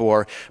paid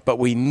for, but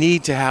we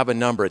need to have a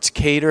number. It's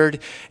catered,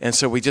 and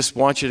so we just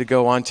want you to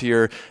go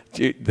onto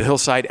the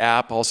Hillside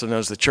app, also known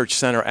as the Church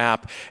Center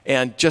app,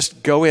 and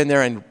just go in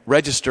there and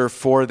register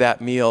for that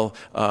meal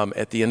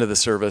at the end of the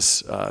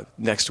service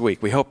next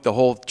week. We hope the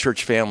whole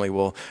church family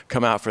will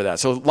come out for that.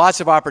 So lots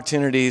of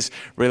opportunities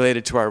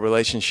related to our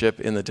relationship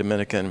in the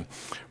Dominican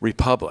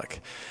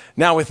Republic.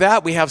 Now with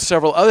that, we have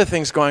several other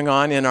things going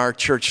on in our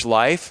church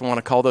life. I want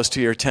to call those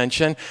to your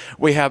attention.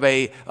 We have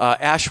a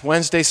Ash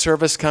Wednesday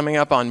service coming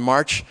up on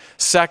March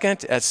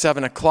 2nd at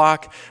 7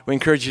 o'clock. We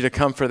encourage you to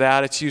come for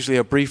that. It's usually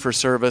a briefer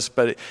service,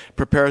 but it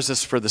prepares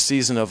us for the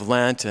season of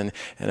Lent, and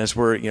as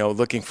we're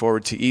looking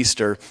forward to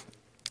Easter.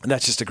 And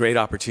that's just a great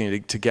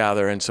opportunity to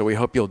gather, and so we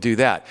hope you'll do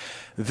that.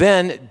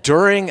 Then,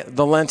 during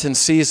the Lenten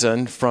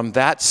season, from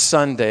that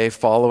Sunday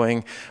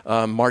following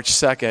March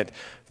 2nd,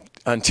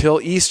 until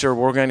Easter,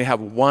 we're going to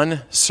have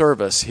one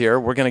service here.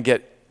 We're going to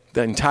get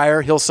the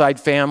entire Hillside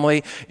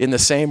family in the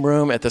same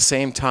room at the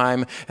same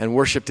time and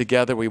worship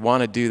together. We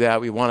want to do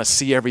that. We want to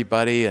see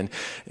everybody and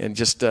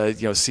just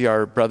see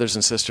our brothers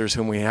and sisters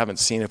whom we haven't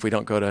seen if we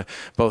don't go to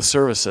both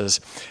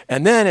services.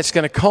 And then it's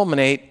going to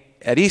culminate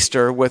at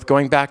Easter with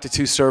going back to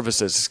two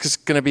services. It's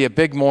going to be a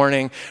big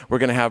morning. We're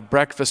going to have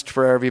breakfast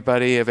for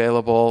everybody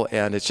available,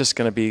 and it's just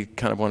going to be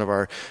kind of one of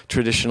our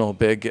traditional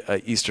big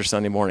Easter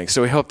Sunday mornings.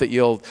 So we hope that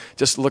you'll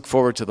just look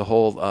forward to the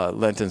whole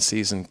Lenten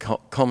season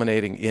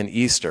culminating in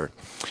Easter.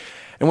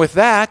 And with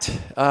that,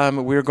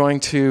 we're going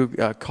to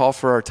call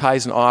for our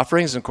tithes and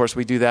offerings. And of course,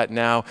 we do that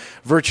now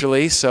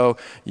virtually, so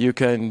you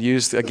can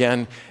use,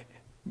 again,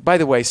 by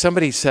the way,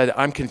 somebody said,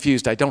 I'm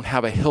confused. I don't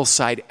have a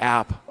Hillside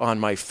app on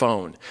my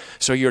phone.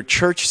 So your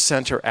Church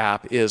Center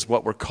app is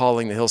what we're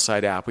calling the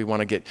Hillside app. We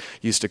want to get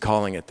used to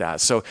calling it that.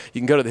 So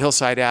you can go to the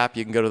Hillside app.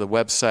 You can go to the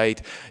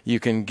website. You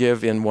can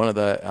give in one of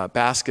the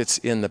baskets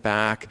in the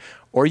back.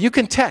 Or you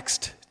can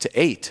text to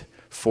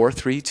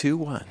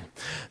 4321.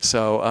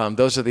 So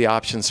those are the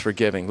options for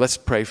giving. Let's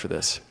pray for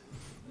this.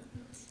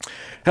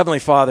 Heavenly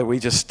Father, we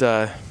just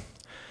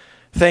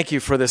thank you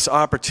for this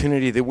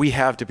opportunity that we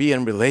have to be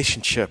in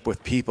relationship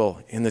with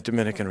people in the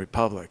Dominican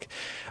Republic.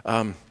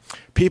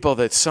 People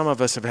that some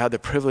of us have had the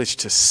privilege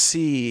to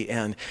see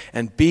and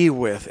be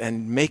with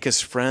and make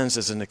us friends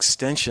as an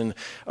extension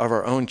of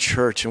our own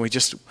church. And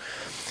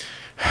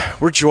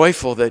we're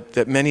joyful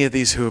that many of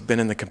these who have been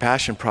in the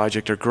Compassion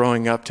Project are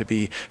growing up to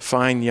be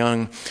fine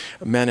young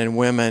men and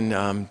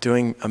women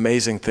doing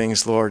amazing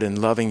things, Lord, and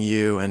loving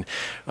you. And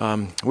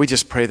we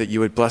just pray that you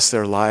would bless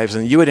their lives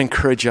and you would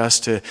encourage us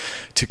to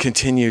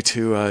continue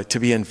to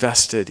be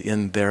invested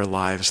in their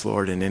lives,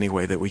 Lord, in any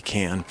way that we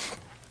can.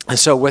 And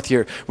so with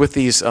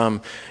these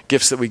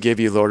gifts that we give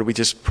you, Lord, we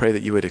just pray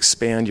that you would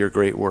expand your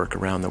great work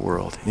around the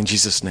world. In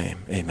Jesus' name,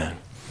 amen.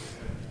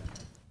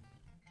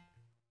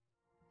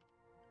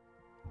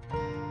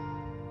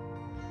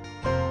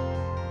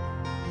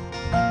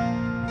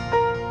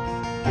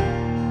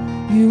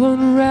 You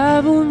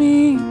unravel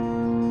me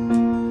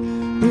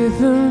with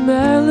a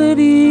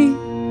melody.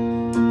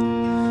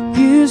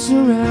 You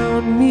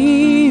surround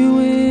me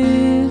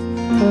with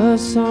a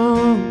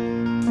song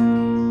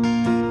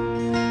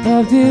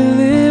of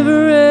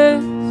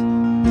deliverance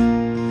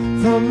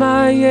from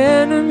my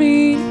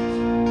enemies,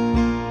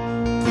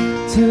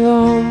 till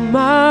all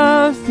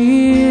my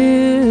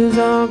fears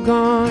are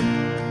gone.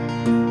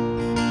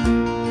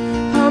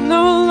 I'm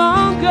no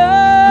longer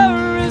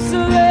a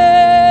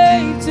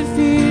slave to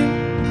fear.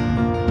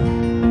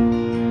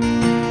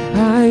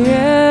 I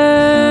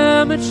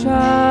am a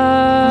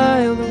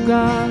child of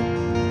God.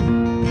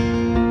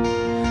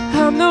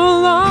 I'm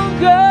no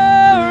longer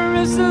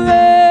a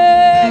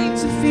slave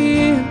to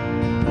fear.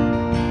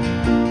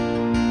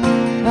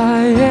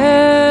 I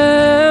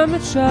am a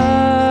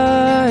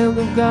child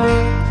of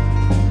God.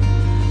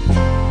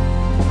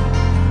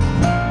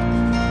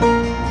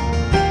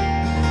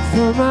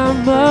 From my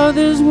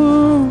mother's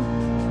womb,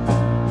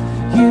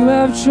 you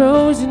have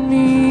chosen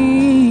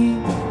me.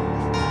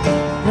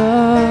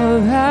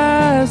 Love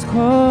has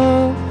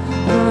called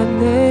my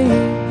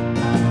name.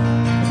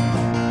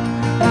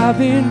 I've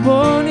been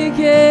born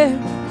again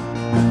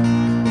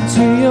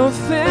into your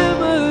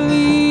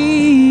family.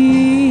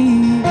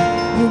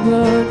 Your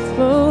blood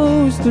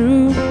flows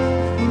through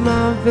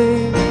my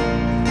veins.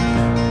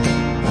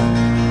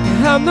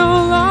 I'm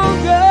no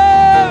longer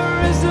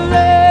a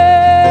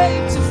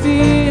slave to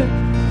fear.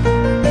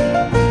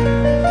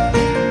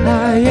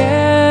 I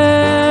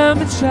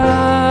am a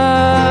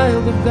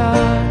child of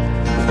God.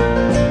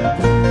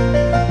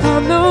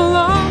 I'm no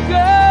longer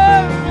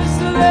a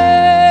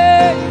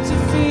slave to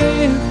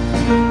fear.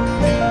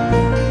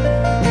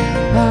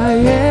 I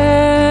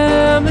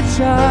am a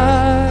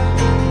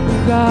child of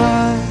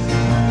God.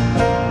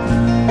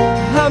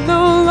 I'm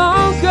no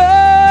longer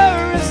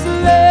a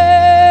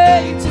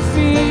slave to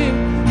fear.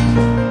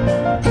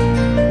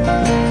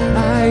 I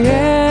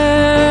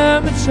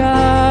am a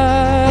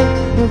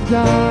child of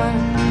God.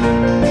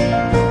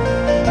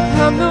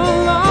 I'm no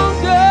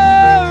longer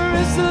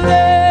a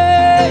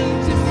slave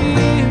to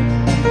fear.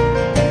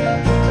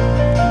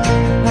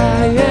 I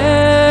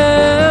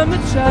am a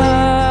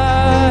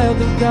child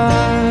of God.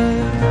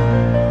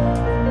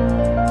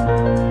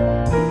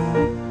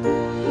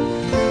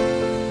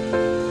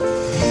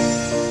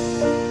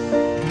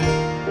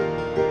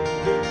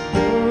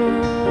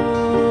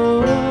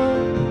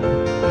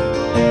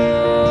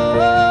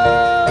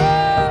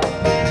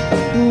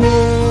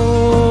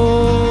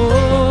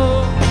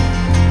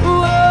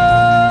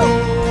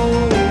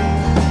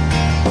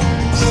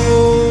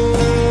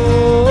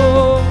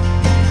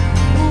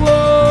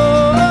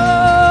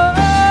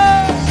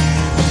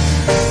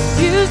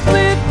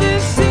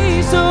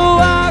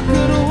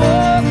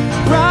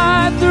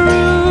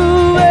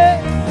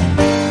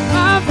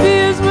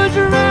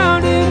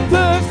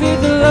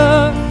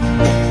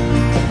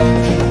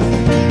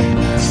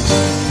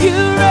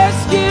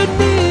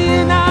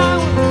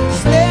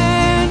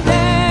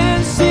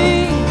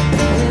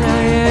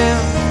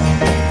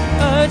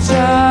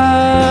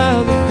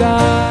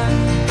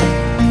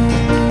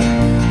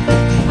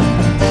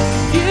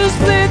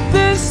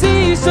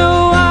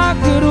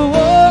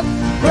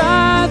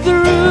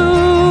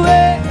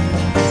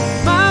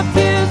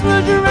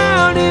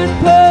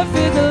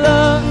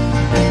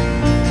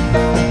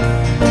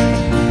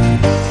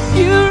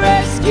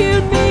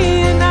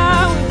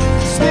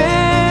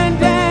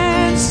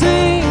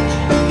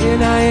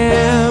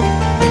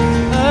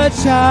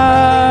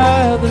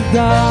 Child of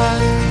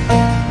God,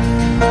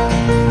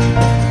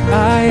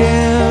 I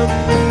am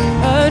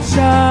a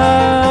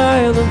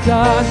child of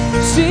God.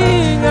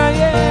 Sing, I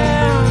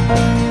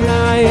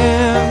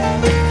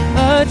am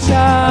a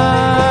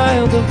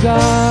child of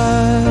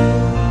God.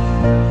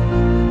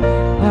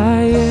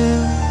 I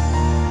am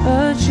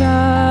a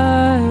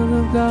child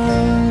of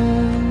God.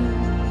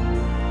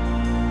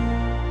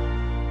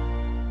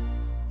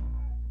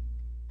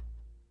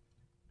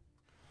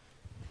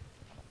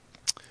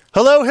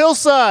 Hello,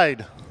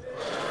 Hillside.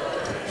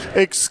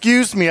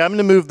 Excuse me, I'm going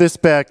to move this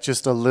back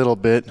just a little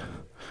bit.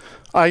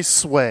 I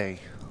sway.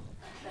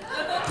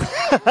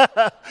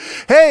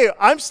 Hey,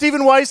 I'm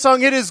Stephen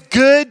Weissong. It is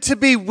good to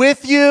be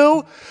with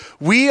you.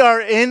 We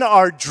are in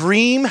our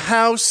Dream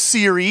House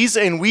series,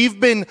 and we've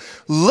been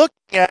looking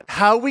at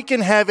how we can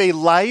have a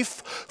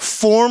life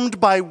formed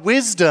by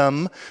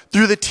wisdom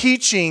through the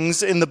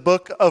teachings in the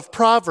book of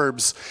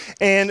Proverbs.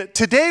 And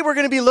today we're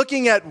going to be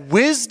looking at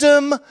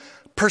wisdom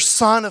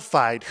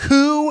personified,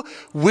 who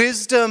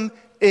wisdom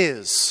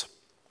is.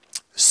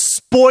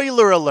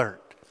 Spoiler alert,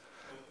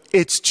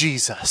 it's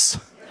Jesus.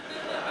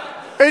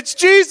 It's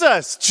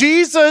Jesus.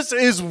 Jesus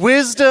is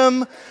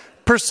wisdom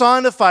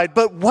personified.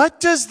 But what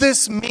does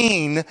this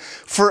mean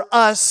for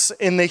us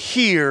in the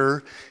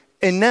here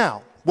and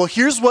now? Well,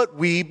 here's what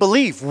we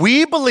believe.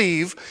 We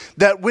believe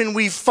that when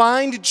we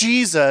find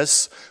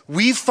Jesus,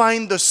 we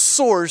find the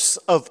source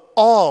of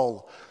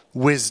all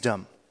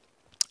wisdom.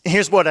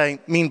 Here's what I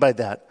mean by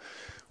that.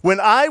 When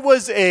I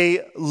was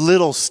a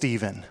little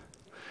Stephen,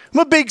 I'm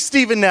a big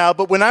Stephen now,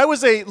 but when I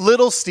was a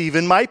little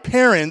Stephen, my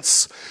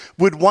parents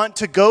would want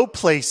to go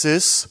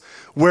places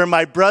where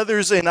my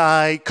brothers and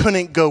I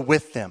couldn't go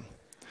with them.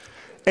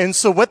 And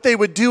so what they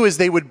would do is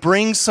they would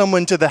bring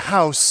someone to the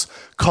house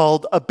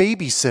called a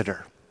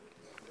babysitter.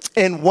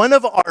 And one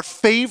of our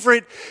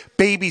favorite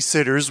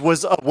babysitters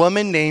was a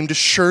woman named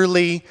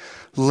Shirley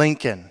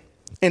Lincoln.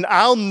 And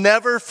I'll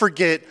never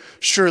forget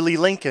Shirley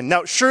Lincoln.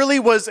 Now, Shirley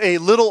was a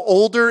little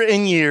older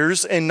in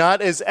years and not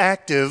as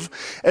active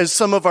as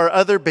some of our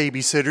other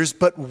babysitters,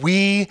 but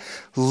we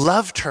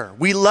loved her.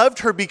 We loved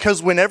her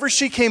because whenever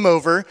she came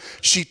over,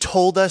 she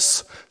told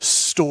us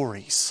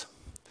stories.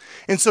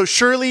 And so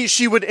Shirley,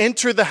 she would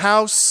enter the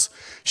house.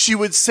 She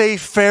would say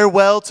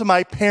farewell to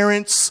my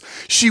parents.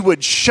 She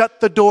would shut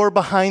the door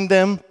behind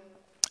them.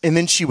 And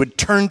then she would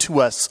turn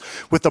to us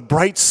with a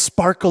bright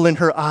sparkle in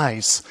her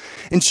eyes.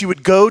 And she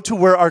would go to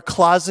where our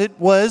closet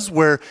was,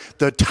 where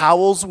the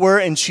towels were,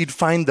 and she'd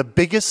find the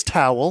biggest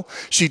towel.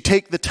 She'd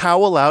take the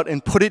towel out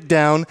and put it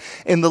down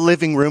in the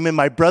living room. And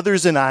my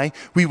brothers and I,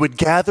 we would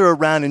gather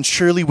around, and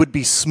Shirley would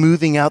be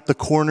smoothing out the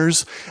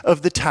corners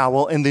of the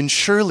towel. And then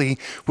Shirley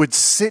would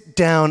sit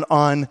down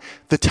on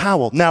the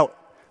towel. Now,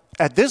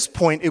 at this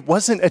point, it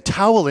wasn't a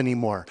towel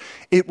anymore.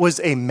 It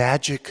was a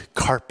magic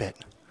carpet.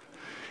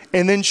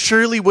 And then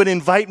Shirley would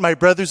invite my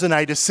brothers and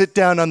I to sit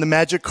down on the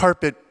magic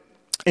carpet,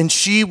 and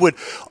she would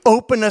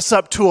open us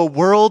up to a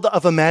world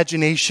of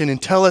imagination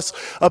and tell us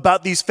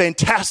about these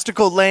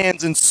fantastical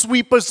lands and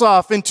sweep us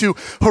off into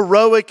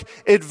heroic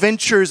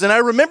adventures. And I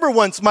remember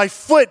once my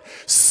foot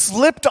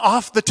slipped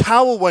off the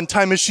towel one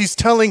time as she's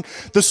telling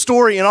the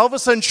story, and all of a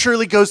sudden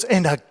Shirley goes,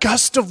 and a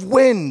gust of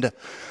wind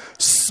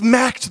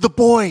smacked the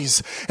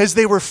boys as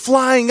they were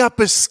flying up,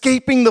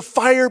 escaping the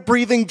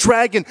fire-breathing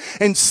dragon.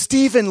 And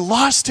Stephen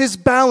lost his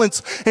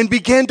balance and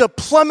began to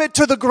plummet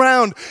to the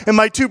ground. And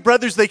my two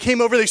brothers, they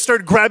came over, they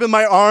started grabbing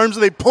my arms,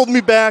 and they pulled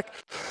me back.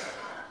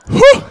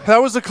 Whew,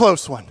 that was a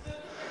close one.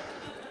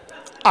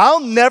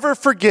 I'll never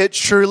forget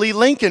Shirley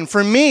Lincoln.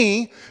 For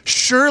me,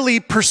 Shirley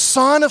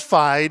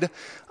personified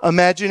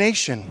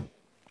imagination.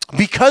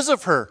 Because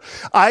of her,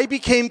 I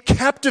became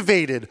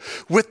captivated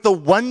with the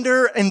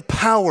wonder and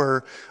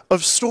power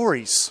of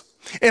stories.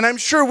 And I'm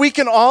sure we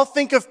can all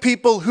think of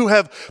people who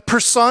have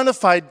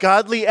personified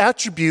godly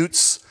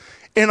attributes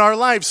in our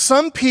lives.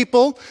 Some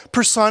people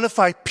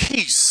personify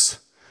peace,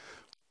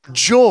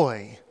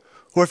 joy,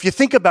 or if you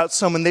think about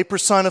someone, they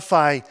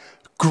personify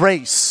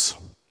grace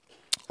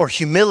or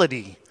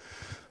humility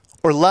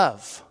or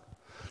love.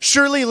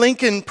 Shirley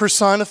Lincoln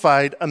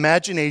personified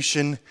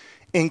imagination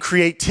and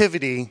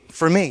creativity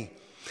for me.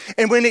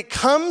 And when it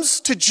comes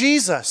to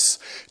Jesus,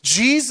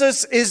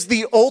 Jesus is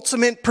the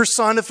ultimate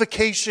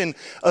personification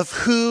of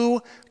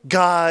who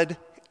God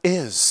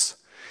is.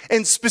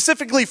 And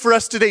specifically for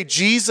us today,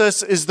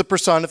 Jesus is the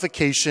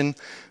personification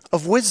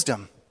of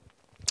wisdom.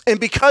 And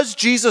because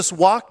Jesus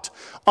walked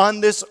on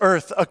this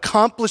earth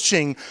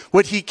accomplishing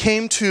what he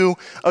came to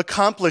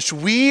accomplish,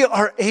 we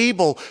are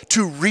able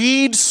to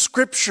read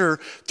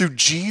Scripture through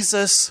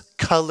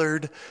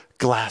Jesus-colored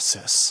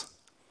glasses.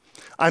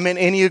 I'm an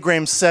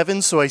Enneagram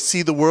 7, so I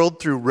see the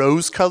world through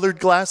rose-colored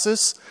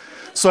glasses.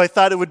 So I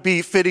thought it would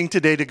be fitting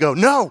today to go,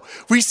 no,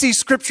 we see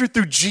Scripture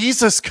through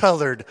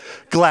Jesus-colored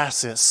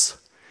glasses.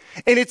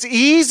 And it's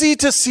easy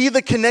to see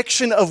the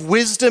connection of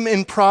wisdom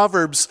in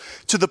Proverbs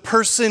to the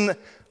person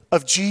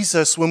of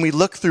Jesus when we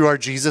look through our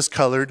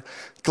Jesus-colored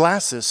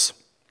glasses.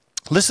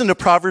 Listen to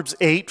Proverbs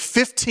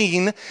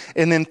 8:15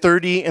 and then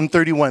 30 and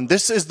 31.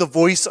 This is the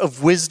voice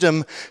of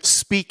wisdom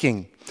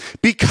speaking.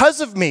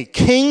 Because of me,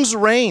 kings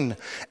reign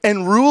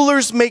and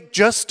rulers make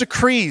just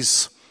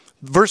decrees.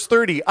 Verse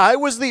 30, I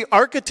was the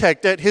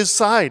architect at his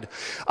side.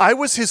 I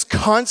was his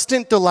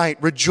constant delight,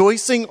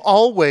 rejoicing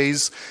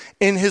always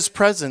in his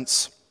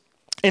presence.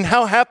 And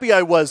how happy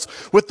I was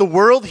with the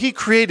world he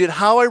created,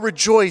 how I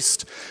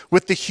rejoiced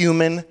with the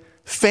human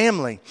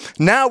family.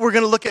 Now we're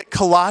going to look at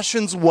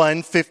Colossians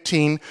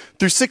 1:15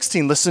 through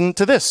 16. Listen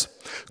to this.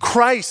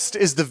 Christ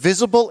is the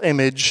visible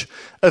image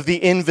of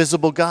the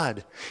invisible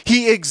God.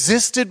 He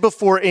existed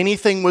before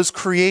anything was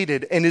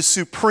created and is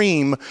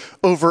supreme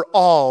over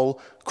all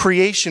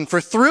creation.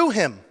 For through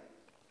him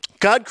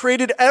God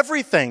created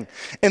everything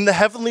in the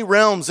heavenly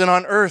realms and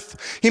on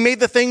earth. He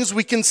made the things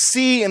we can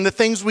see and the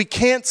things we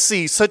can't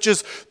see, such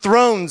as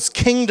thrones,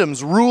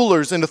 kingdoms,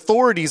 rulers, and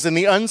authorities in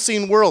the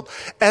unseen world.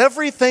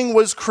 Everything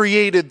was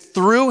created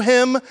through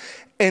him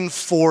and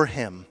for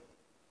him.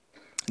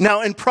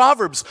 Now, in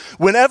Proverbs,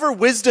 whenever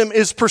wisdom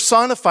is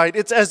personified,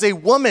 it's as a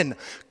woman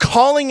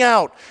calling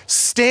out,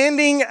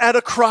 standing at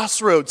a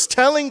crossroads,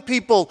 telling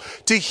people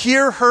to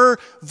hear her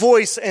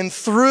voice. And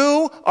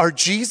through our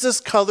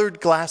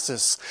Jesus-colored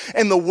glasses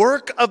and the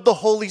work of the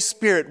Holy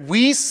Spirit,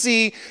 we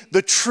see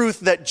the truth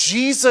that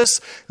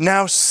Jesus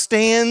now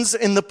stands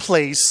in the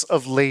place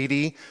of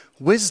Lady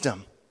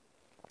Wisdom.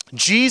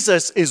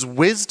 Jesus is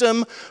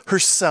wisdom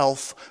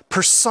herself,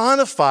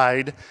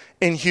 personified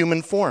in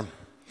human form.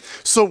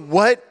 So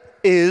what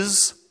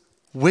is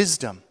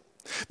wisdom?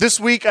 This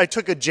week I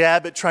took a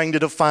jab at trying to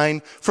define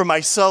for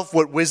myself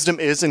what wisdom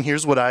is, and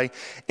here's what I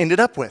ended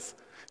up with.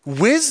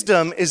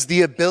 Wisdom is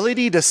the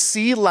ability to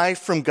see life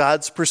from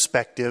God's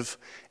perspective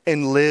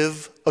and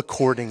live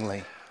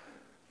accordingly.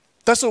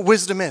 That's what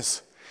wisdom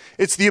is.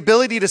 It's the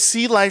ability to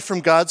see life from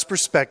God's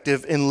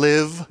perspective and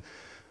live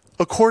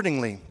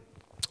accordingly.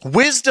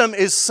 Wisdom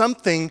is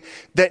something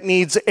that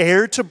needs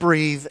air to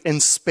breathe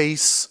and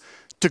space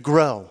to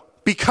grow.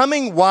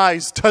 Becoming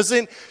wise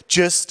doesn't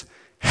just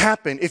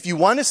happen. If you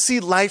want to see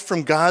life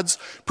from God's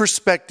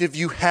perspective,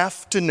 you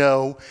have to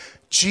know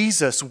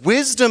Jesus.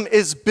 Wisdom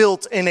is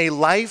built in a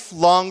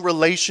lifelong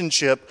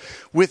relationship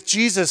with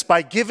Jesus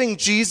by giving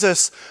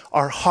Jesus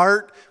our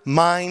heart,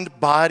 mind,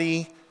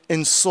 body,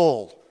 and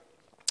soul.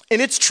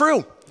 And it's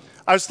true.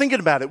 I was thinking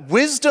about it.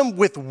 Wisdom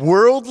with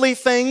worldly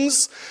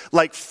things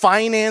like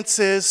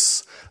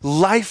finances,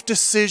 life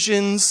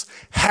decisions,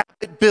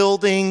 habit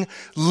building,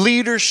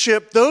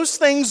 leadership, those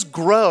things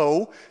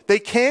grow. They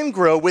can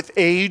grow with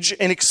age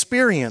and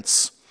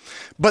experience.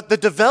 But the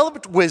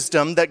developed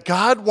wisdom that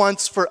God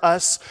wants for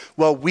us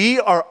while we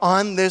are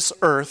on this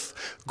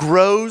earth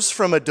grows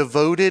from a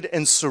devoted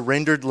and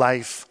surrendered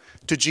life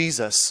to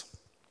Jesus.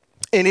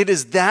 And it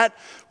is that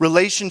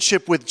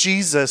relationship with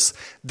Jesus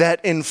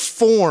that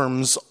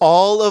informs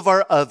all of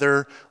our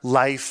other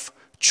life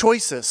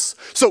choices.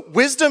 So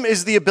wisdom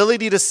is the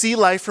ability to see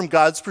life from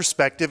God's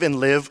perspective and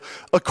live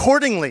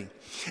accordingly.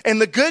 And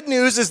the good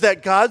news is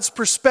that God's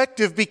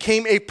perspective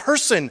became a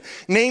person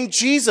named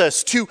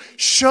Jesus to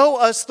show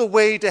us the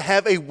way to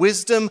have a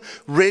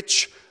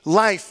wisdom-rich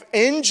life.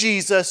 In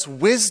Jesus,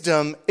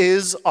 wisdom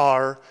is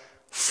our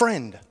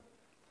friend.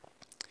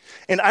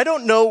 And I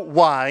don't know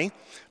why,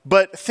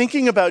 but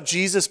thinking about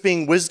Jesus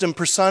being wisdom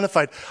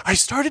personified, I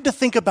started to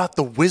think about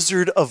The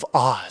Wizard of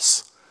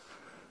Oz.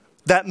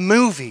 That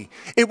movie.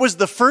 It was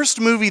the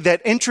first movie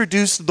that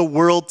introduced the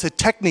world to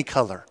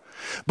Technicolor.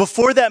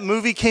 Before that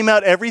movie came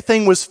out,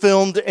 everything was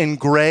filmed in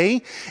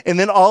gray. And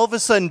then all of a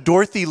sudden,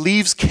 Dorothy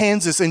leaves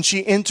Kansas and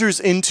she enters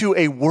into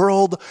a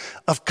world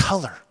of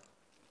color.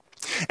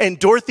 And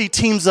Dorothy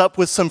teams up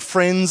with some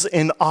friends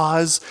in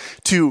Oz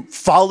to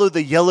follow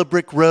the yellow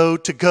brick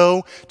road, to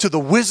go to the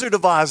Wizard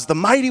of Oz, the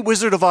mighty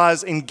Wizard of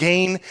Oz, and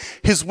gain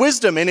his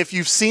wisdom. And if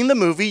you've seen the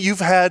movie, you've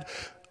had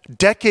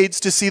decades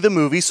to see the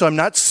movie, so I'm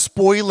not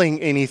spoiling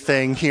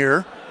anything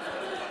here.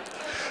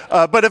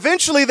 But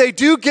eventually they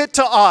do get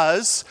to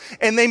Oz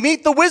and they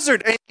meet the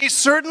wizard, and he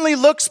certainly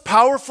looks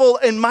powerful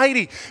and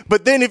mighty.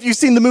 But then if you've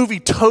seen the movie,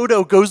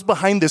 Toto goes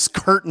behind this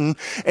curtain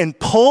and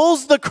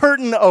pulls the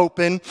curtain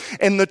open,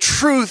 and the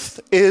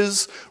truth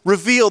is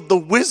revealed. The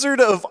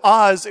Wizard of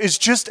Oz is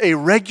just a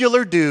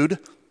regular dude,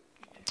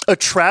 a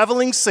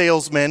traveling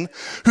salesman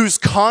who's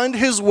conned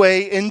his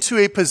way into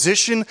a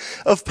position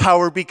of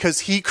power because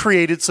he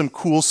created some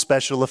cool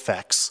special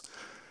effects.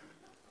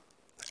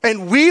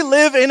 And we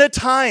live in a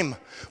time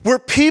where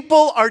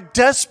people are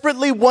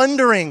desperately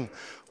wondering,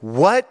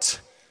 what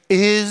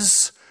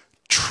is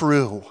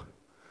true?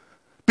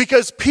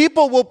 Because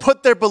people will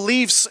put their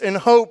beliefs and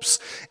hopes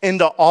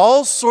into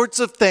all sorts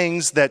of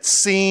things that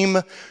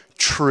seem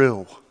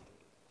true.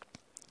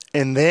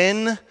 And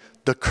then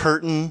the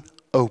curtain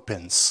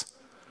opens.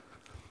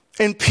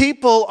 And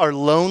people are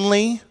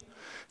lonely,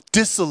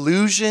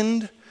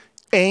 disillusioned,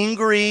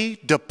 angry,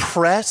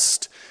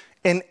 depressed,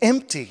 and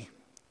empty.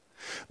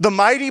 The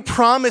mighty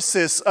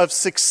promises of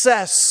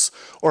success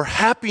or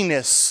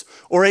happiness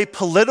or a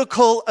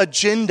political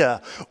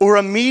agenda or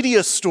a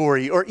media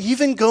story or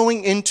even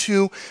going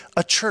into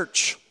a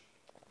church.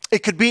 It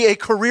could be a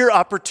career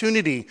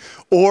opportunity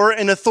or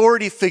an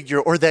authority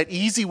figure or that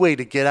easy way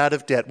to get out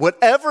of debt.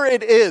 Whatever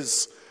it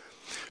is,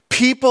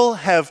 people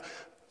have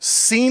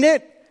seen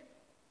it,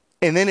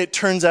 and then it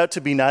turns out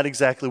to be not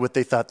exactly what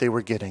they thought they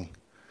were getting.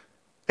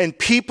 And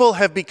people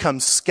have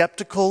become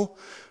skeptical,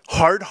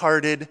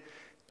 hard-hearted,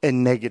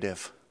 and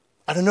negative.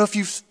 I don't know if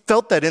you've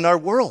felt that in our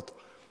world.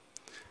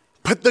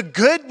 But the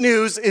good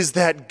news is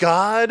that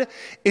God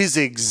is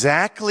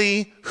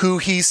exactly who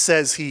he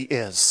says he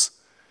is.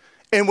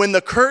 And when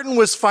the curtain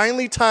was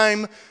finally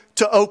time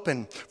to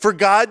open, for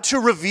God to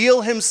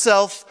reveal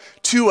himself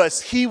to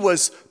us, he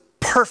was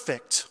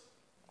perfect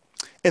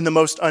in the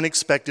most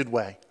unexpected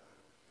way.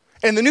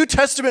 And the New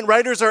Testament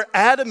writers are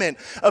adamant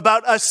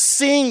about us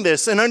seeing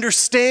this and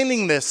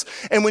understanding this.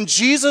 And when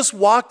Jesus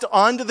walked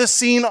onto the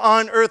scene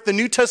on earth, the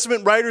New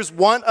Testament writers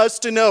want us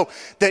to know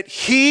that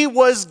he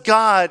was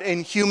God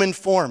in human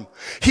form.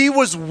 He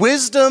was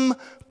wisdom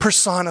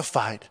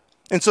personified.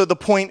 And so the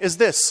point is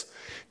this: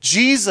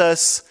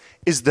 Jesus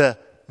is the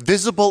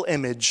visible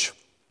image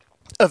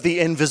of the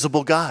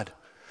invisible God.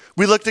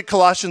 We looked at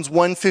Colossians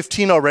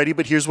 1:15 already,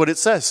 but here's what it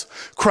says.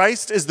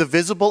 Christ is the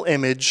visible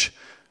image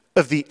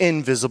of the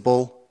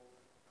invisible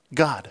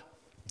God.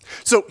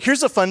 So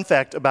here's a fun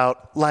fact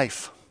about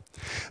life.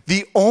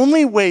 The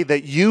only way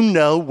that you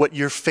know what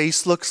your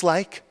face looks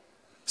like,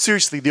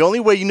 seriously, the only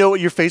way you know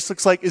what your face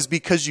looks like is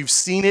because you've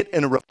seen it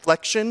in a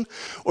reflection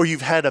or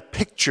you've had a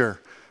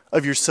picture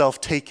of yourself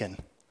taken.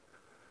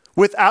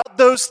 Without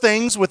those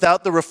things,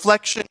 without the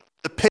reflection,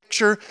 the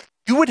picture,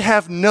 you would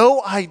have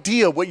no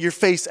idea what your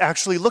face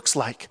actually looks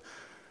like.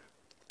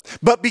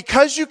 But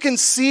because you can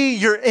see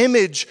your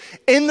image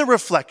in the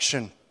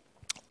reflection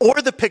or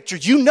the picture,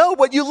 you know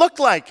what you look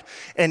like.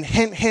 And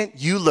hint, hint,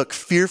 you look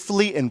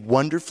fearfully and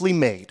wonderfully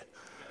made.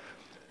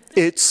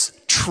 It's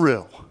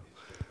true.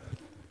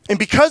 And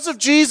because of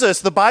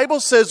Jesus, the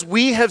Bible says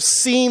we have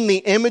seen the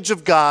image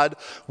of God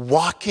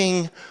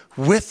walking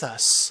with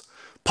us.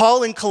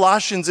 Paul in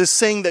Colossians is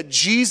saying that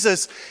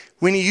Jesus,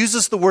 when he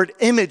uses the word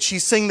image,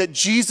 he's saying that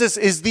Jesus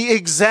is the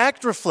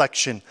exact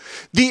reflection,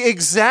 the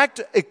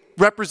exact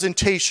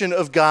representation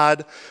of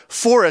God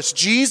for us.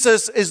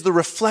 Jesus is the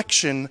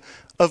reflection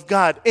of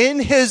God.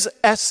 In his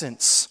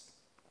essence,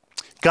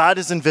 God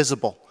is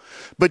invisible,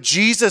 but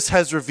Jesus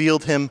has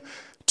revealed him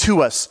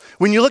to us.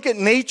 When you look at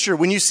nature,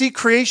 when you see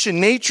creation,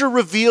 nature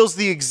reveals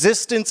the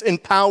existence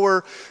and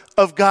power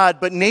of God,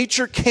 but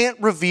nature can't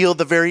reveal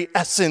the very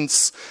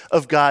essence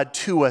of God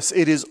to us.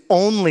 It is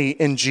only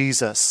in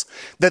Jesus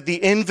that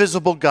the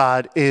invisible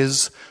God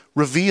is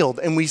revealed.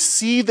 And we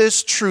see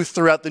this truth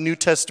throughout the New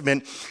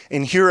Testament,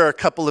 and here are a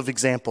couple of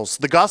examples.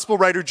 The gospel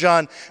writer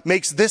John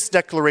makes this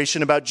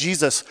declaration about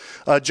Jesus,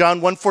 John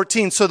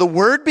 1:14. So the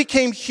Word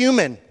became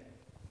human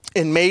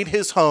and made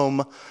his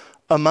home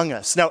among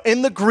us. Now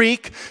in the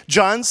Greek,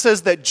 John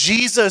says that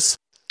Jesus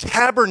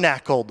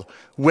tabernacled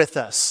with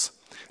us.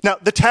 Now,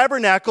 the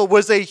tabernacle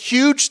was a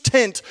huge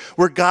tent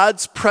where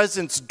God's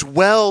presence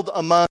dwelled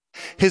among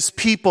his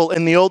people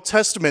in the Old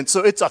Testament. So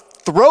it's a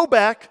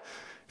throwback.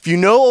 If you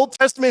know Old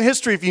Testament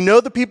history, if you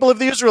know the people of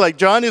the Israelite,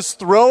 John is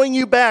throwing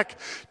you back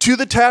to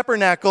the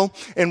tabernacle.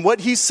 And what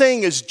he's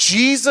saying is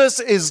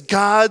Jesus is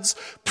God's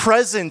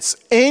presence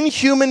in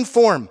human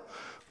form,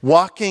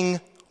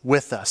 walking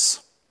with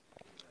us.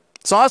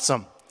 It's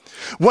awesome.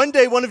 One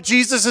day, one of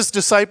Jesus'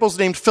 disciples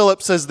named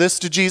Philip says this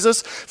to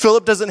Jesus.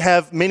 Philip doesn't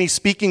have many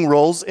speaking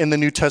roles in the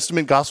New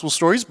Testament gospel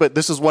stories, but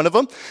this is one of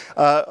them.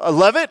 I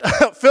love it.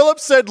 Philip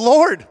said,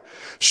 Lord,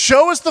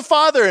 show us the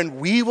Father and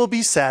we will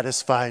be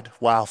satisfied.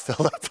 Wow,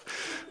 Philip,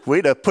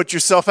 way to put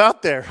yourself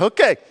out there.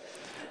 Okay.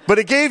 But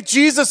it gave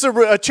Jesus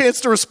a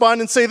chance to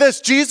respond and say this.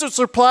 Jesus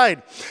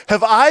replied,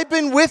 have I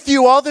been with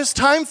you all this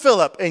time,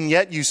 Philip, and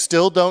yet you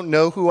still don't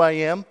know who I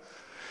am?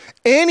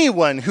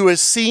 Anyone who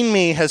has seen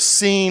me has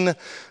seen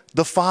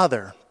the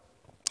Father.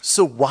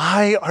 So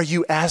why are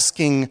you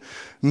asking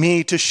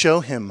me to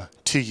show him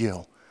to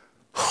you?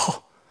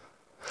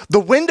 The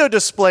window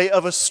display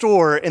of a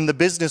store in the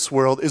business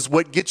world is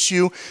what gets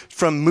you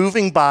from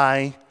moving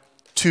by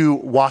to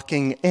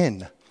walking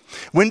in.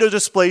 Window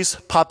displays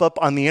pop up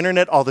on the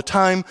internet all the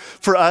time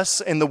for us,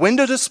 and the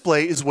window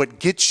display is what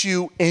gets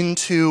you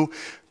into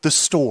the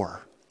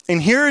store.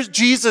 And here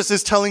Jesus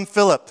is telling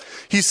Philip,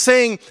 he's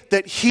saying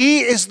that he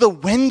is the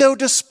window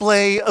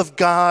display of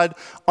God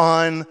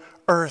on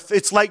earth.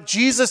 It's like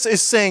Jesus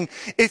is saying,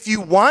 if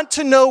you want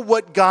to know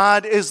what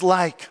God is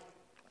like,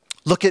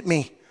 look at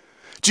me.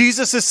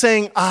 Jesus is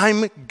saying,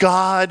 I'm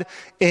God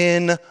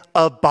in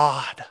a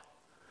bod.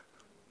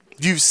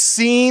 You've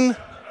seen,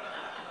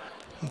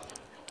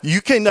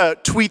 you can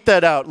tweet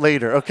that out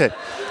later. Okay.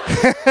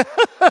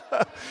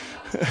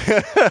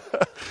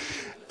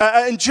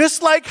 And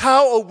just like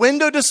how a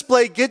window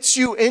display gets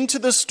you into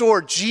the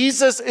store,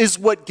 Jesus is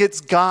what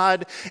gets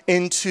God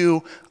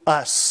into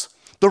us.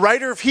 The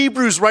writer of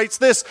Hebrews writes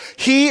this,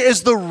 he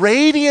is the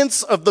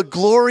radiance of the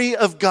glory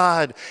of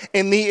God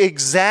and the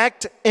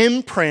exact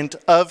imprint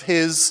of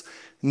his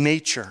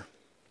nature.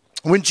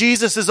 When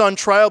Jesus is on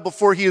trial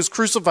before he is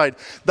crucified,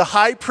 the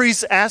high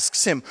priest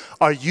asks him,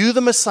 are you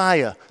the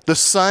Messiah, the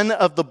Son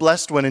of the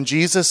Blessed One? And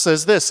Jesus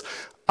says this,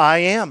 I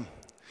am.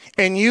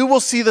 And you will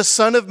see the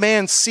Son of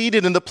Man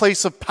seated in the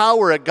place of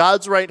power at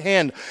God's right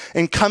hand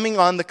and coming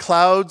on the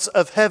clouds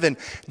of heaven.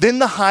 Then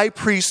the high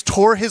priest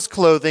tore his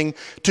clothing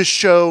to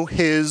show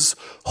his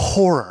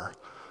horror.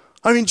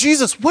 I mean,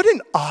 Jesus, what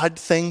an odd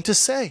thing to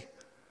say.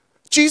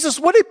 Jesus,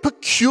 what a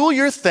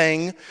peculiar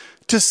thing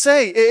to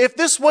say. If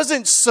this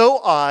wasn't so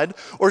odd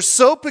or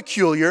so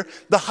peculiar,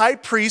 the high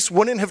priest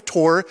wouldn't have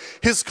tore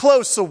his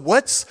clothes. So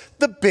what's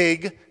the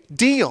big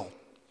deal?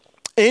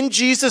 In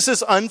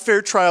Jesus'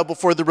 unfair trial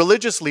before the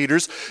religious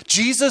leaders,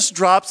 Jesus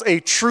drops a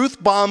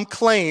truth bomb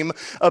claim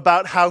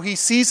about how he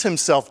sees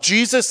himself.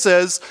 Jesus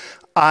says,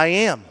 I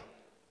am.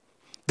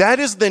 That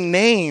is the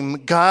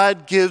name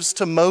God gives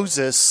to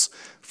Moses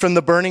from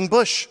the burning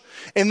bush.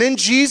 And then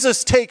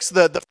Jesus takes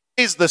the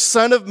phrase, the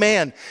Son of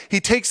Man.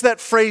 He takes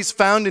that phrase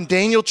found in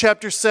Daniel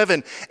chapter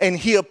 7 and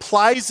he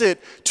applies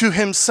it to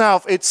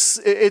himself. It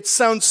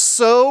sounds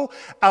so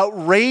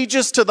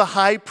outrageous to the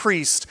high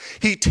priest.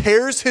 He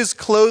tears his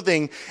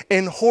clothing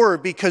in horror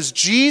because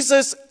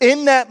Jesus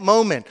in that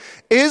moment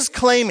is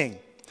claiming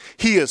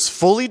he is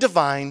fully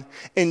divine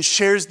and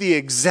shares the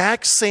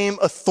exact same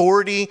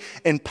authority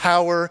and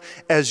power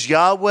as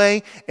Yahweh.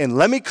 And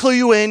let me clue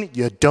you in,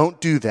 you don't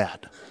do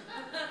that.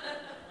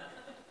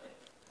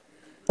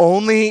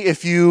 Only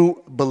if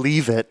you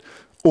believe it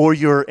or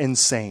you're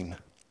insane.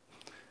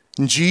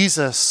 And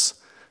Jesus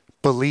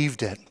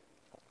believed it.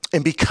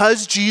 And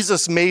because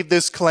Jesus made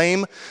this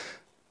claim,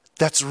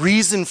 that's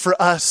reason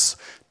for us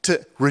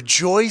to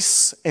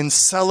rejoice and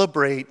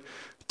celebrate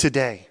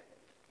today.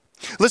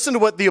 Listen to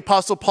what the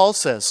Apostle Paul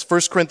says,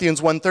 1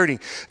 Corinthians 1:30.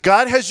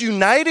 God has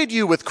united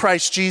you with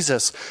Christ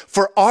Jesus.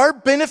 For our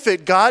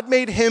benefit, God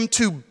made him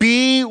to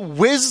be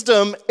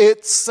wisdom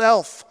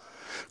itself.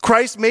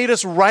 Christ made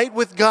us right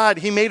with God.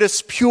 He made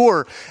us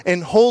pure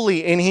and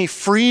holy, and he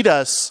freed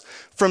us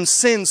from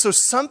sin. So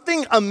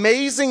something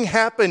amazing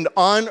happened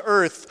on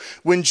earth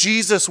when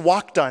Jesus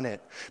walked on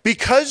it.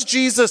 Because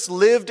Jesus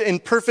lived in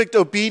perfect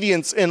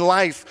obedience in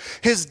life,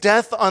 his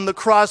death on the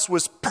cross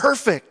was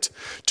perfect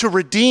to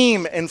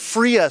redeem and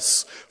free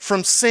us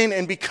from sin.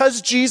 And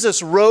because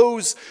Jesus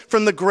rose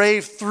from the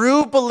grave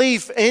through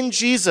belief in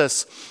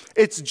Jesus,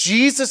 it's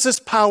Jesus'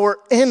 power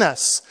in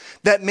us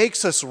that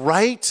makes us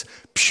right,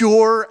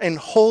 pure, and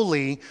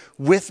holy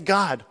with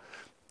God.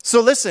 So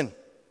listen,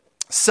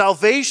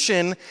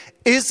 salvation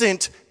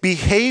isn't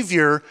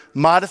behavior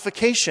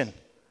modification.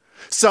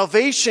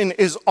 Salvation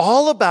is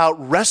all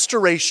about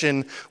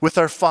restoration with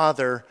our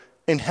Father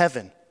in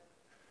heaven.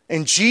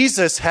 And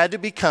Jesus had to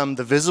become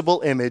the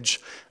visible image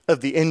of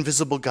the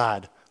invisible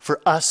God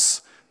for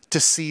us to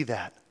see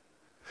that.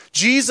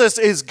 Jesus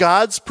is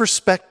God's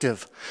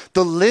perspective,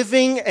 the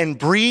living and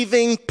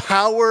breathing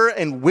power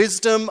and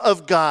wisdom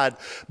of God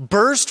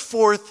burst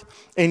forth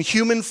in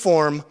human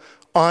form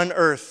on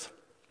earth.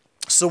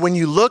 So when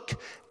you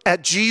look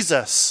at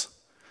Jesus,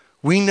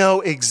 we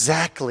know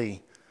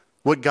exactly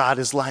what God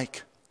is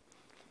like.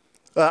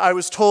 I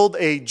was told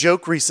a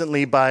joke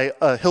recently by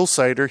a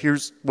Hillsider.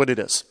 Here's what it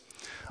is.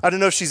 I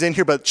don't know if she's in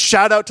here, but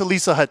shout out to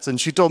Lisa Hudson.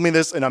 She told me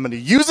this, and I'm going to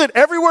use it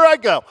everywhere I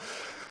go.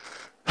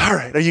 All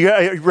right, are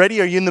you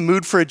ready? Are you in the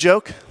mood for a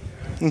joke?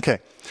 Okay.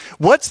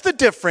 What's the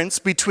difference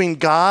between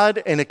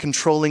God and a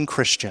controlling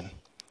Christian?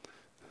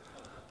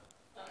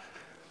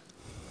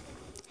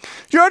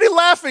 You're already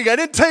laughing. I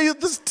didn't tell you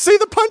to see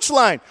the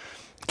punchline.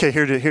 Okay,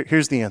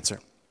 here's the answer.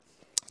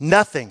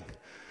 Nothing.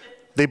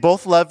 They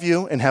both love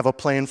you and have a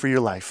plan for your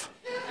life.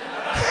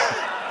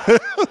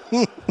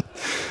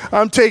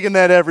 I'm taking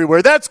that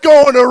everywhere. That's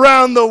going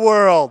around the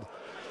world.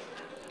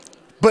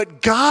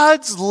 But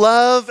God's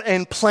love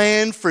and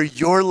plan for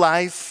your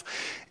life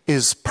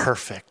is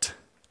perfect.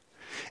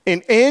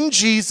 And in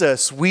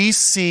Jesus, we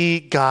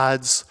see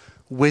God's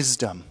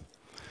wisdom.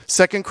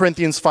 2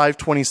 Corinthians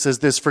 5:20 says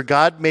this, "For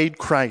God made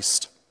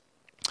Christ,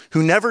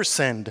 who never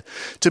sinned,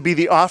 to be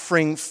the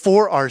offering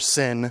for our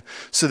sin,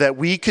 so that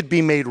we could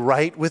be made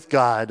right with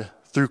God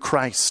through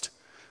Christ."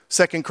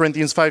 2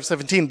 Corinthians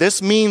 5:17,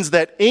 "This means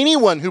that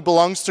anyone who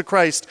belongs to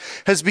Christ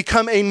has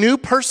become a new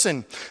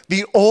person.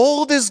 The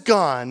old is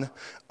gone,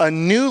 a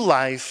new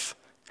life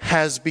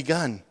has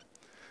begun."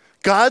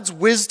 God's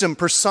wisdom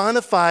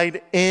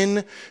personified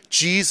in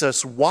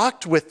Jesus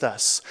walked with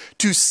us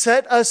to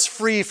set us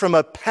free from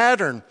a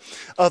pattern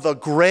of a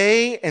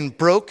gray and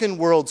broken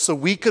world so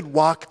we could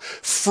walk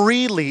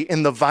freely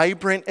in the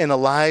vibrant and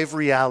alive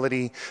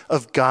reality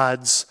of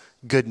God's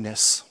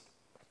goodness.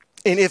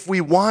 And if we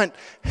want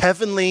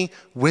heavenly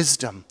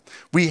wisdom,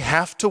 we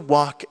have to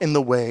walk in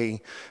the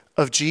way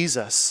of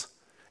Jesus,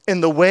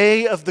 in the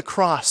way of the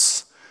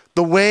cross.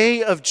 The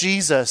way of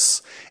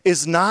Jesus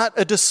is not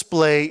a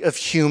display of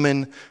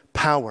human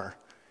power.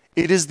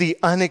 It is the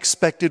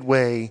unexpected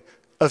way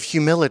of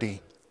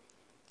humility.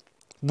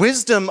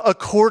 Wisdom,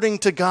 according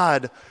to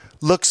God,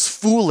 looks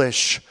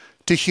foolish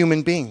to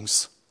human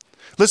beings.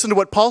 Listen to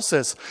what Paul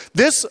says.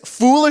 This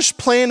foolish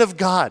plan of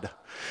God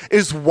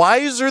is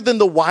wiser than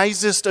the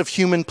wisest of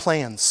human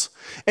plans.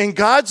 And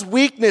God's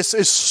weakness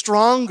is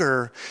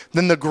stronger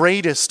than the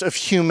greatest of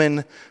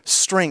human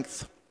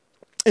strength.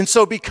 And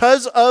so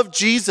because of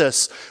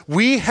Jesus,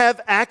 we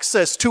have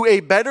access to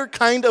a better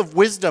kind of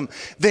wisdom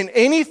than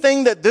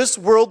anything that this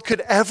world could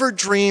ever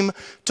dream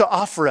to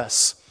offer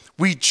us.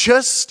 We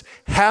just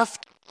have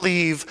to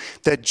believe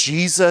that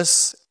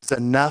Jesus is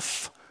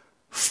enough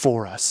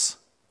for us.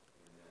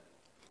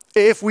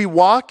 If we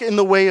walk in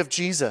the way of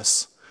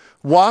Jesus,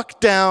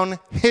 walk down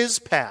his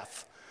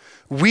path,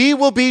 we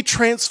will be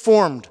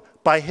transformed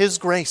by his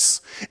grace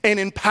and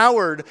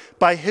empowered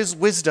by his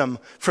wisdom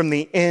from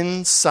the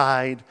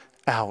inside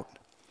out.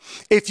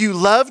 If you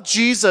love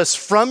Jesus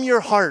from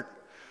your heart,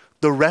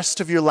 the rest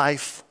of your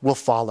life will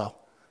follow.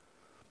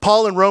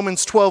 Paul in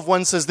Romans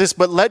 12:1 says this,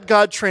 but let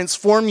God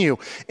transform you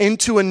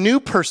into a new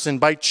person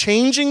by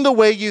changing the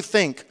way you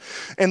think.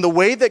 And the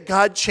way that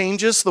God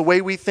changes, the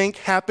way we think,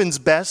 happens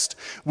best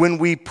when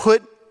we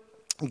put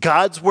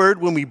God's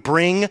word, when we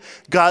bring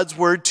God's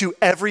word to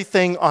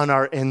everything on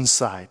our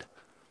inside.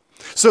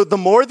 So the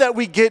more that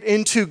we get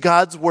into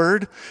God's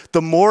word,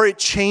 the more it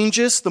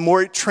changes, the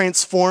more it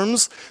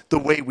transforms the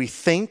way we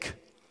think,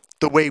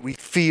 the way we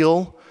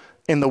feel,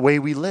 and the way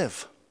we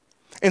live.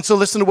 And so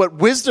listen to what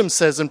wisdom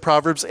says in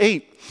Proverbs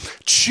 8.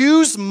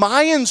 Choose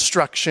my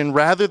instruction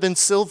rather than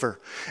silver,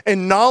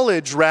 and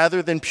knowledge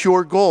rather than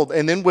pure gold.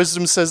 And then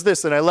wisdom says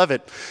this, and I love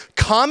it.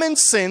 Common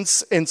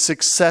sense and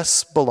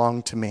success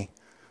belong to me.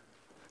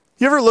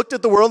 You ever looked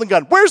at the world and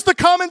gone, where's the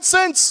common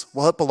sense?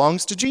 Well, it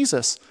belongs to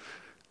Jesus.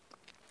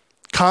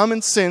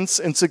 Common sense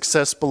and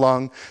success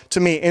belong to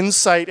me.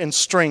 Insight and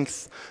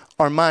strength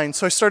are mine.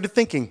 So I started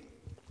thinking,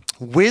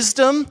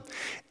 wisdom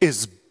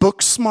is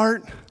book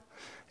smart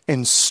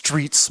and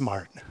street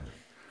smart.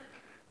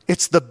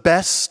 It's the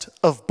best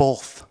of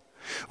both.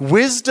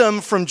 Wisdom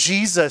from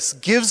Jesus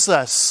gives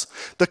us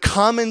the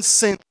common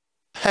sense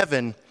of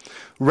heaven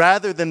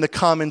rather than the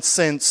common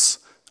sense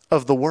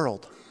of the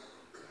world.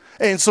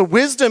 And so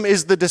wisdom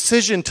is the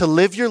decision to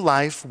live your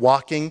life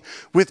walking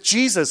with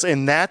Jesus.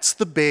 And that's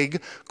the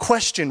big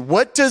question.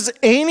 What does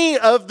any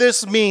of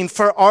this mean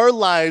for our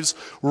lives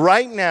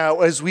right now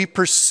as we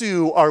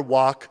pursue our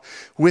walk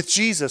with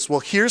Jesus?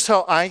 Well, here's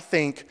how I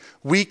think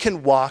we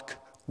can walk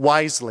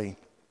wisely.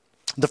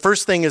 The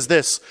first thing is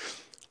this: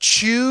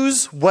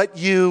 choose what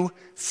you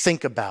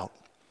think about.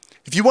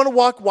 If you want to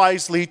walk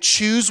wisely,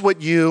 choose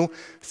what you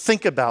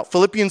think about.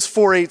 Philippians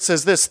 4:8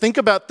 says this: think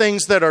about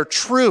things that are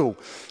true,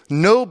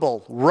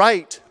 noble,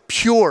 right,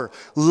 pure,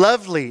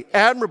 lovely,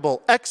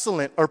 admirable,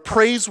 excellent, or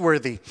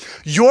praiseworthy.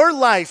 Your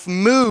life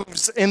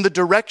moves in the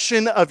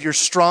direction of your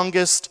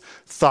strongest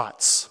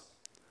thoughts.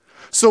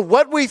 So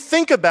what we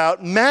think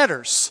about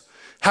matters.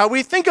 How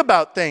we think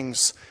about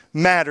things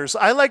matters.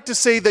 I like to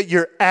say that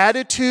your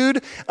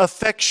attitude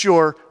affects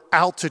your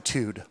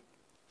altitude.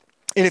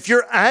 And if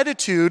your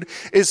attitude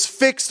is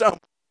fixed on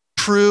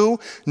true,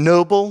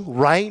 noble,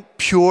 right,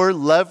 pure,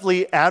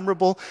 lovely,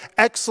 admirable,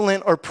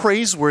 excellent, or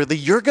praiseworthy,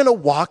 you're going to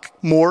walk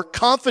more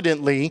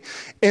confidently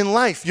in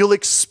life. You'll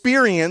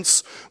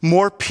experience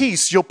more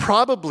peace. You'll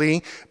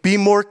probably be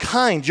more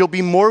kind. You'll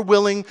be more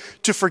willing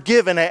to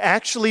forgive. And I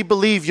actually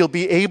believe you'll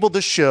be able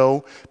to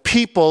show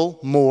people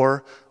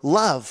more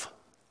love.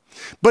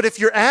 But if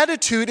your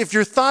attitude, if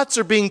your thoughts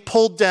are being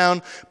pulled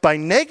down by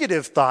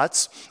negative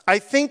thoughts, I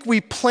think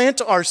we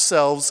plant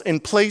ourselves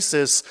in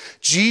places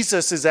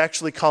Jesus is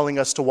actually calling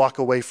us to walk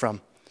away from.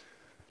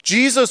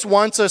 Jesus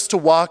wants us to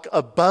walk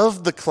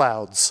above the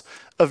clouds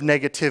of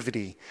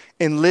negativity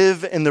and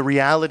live in the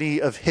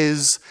reality of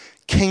his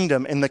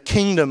kingdom. And the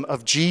kingdom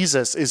of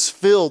Jesus is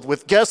filled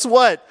with, guess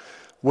what?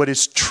 What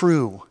is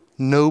true,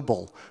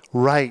 noble,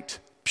 right,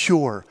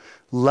 pure,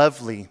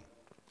 lovely,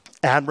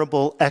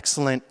 admirable,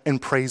 excellent,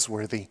 and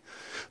praiseworthy.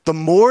 The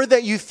more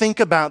that you think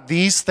about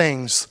these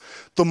things,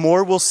 the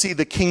more we'll see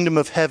the kingdom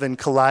of heaven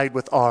collide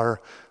with our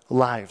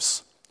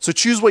lives. So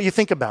choose what you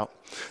think about.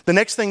 The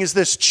next thing is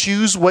this: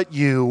 choose what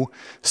you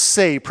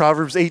say.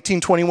 Proverbs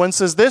 18:21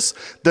 says this: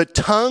 the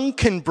tongue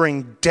can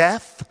bring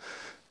death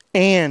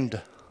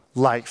and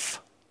life.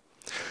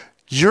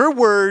 Your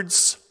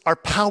words are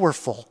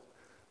powerful,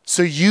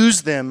 so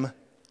use them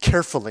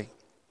carefully.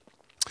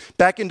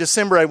 Back in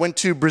December, I went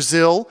to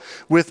Brazil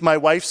with my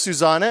wife,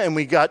 Susanna, and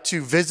we got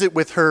to visit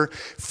with her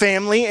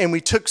family, and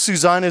we took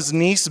Susanna's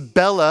niece,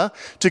 Bella,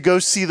 to go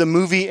see the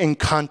movie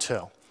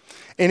Encanto.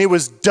 And it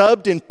was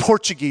dubbed in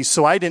Portuguese,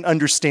 so I didn't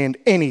understand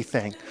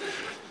anything.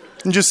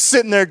 I'm just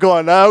sitting there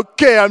going,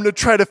 okay, I'm going to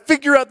try to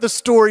figure out the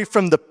story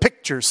from the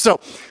pictures. So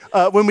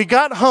when we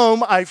got home,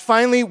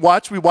 we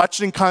watched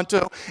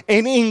Encanto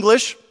in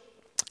English,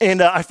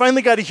 and I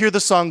finally got to hear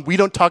the song, We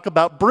Don't Talk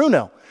About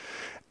Bruno.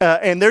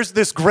 And there's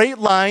this great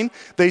line.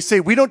 They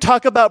say, we don't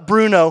talk about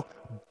Bruno,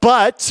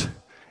 but,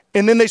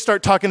 and then they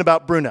start talking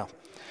about Bruno.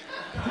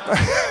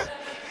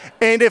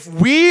 And if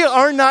we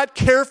are not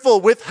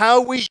careful with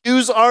how we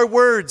use our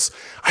words,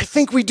 I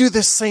think we do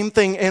this same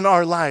thing in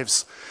our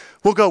lives.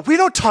 We'll go, we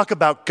don't talk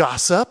about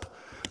gossip,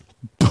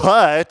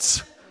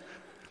 but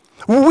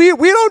we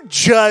don't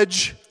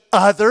judge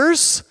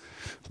others,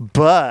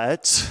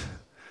 but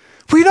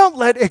we don't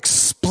let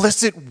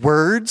explicit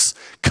words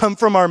come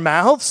from our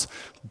mouths,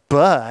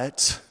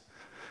 but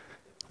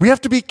we have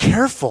to be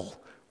careful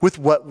with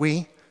what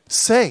we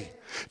say.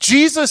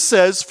 Jesus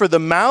says, for the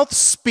mouth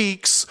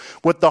speaks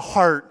what the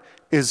heart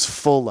is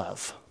full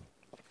of.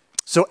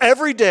 So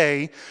every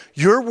day,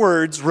 your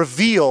words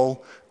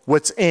reveal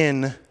what's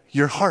in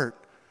your heart.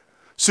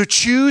 So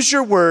choose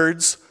your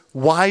words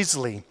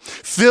wisely.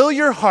 Fill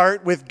your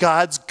heart with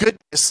God's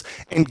goodness,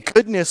 and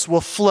goodness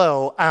will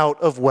flow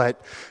out of what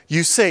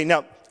you say.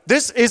 Now,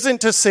 this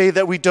isn't to say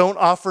that we don't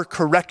offer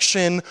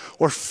correction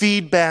or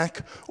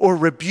feedback or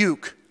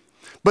rebuke,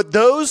 but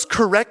those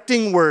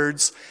correcting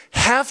words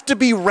have to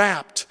be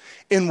wrapped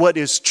in what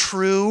is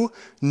true,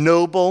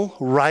 noble,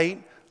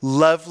 right,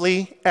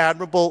 lovely,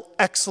 admirable,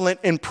 excellent,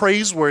 and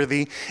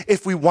praiseworthy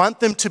if we want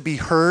them to be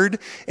heard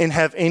and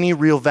have any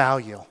real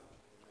value.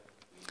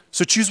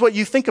 So choose what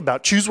you think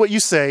about, choose what you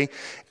say,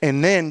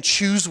 and then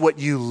choose what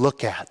you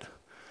look at.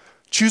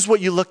 Choose what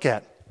you look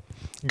at.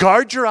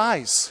 Guard your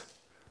eyes.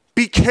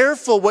 Be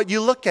careful what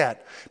you look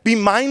at. Be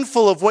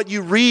mindful of what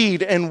you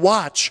read and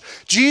watch.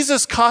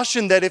 Jesus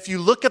cautioned that if you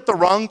look at the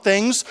wrong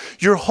things,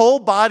 your whole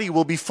body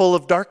will be full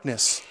of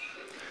darkness.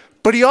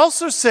 But he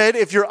also said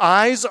if your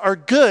eyes are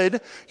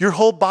good, your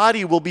whole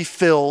body will be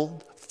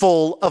full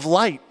of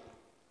light.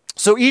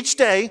 So each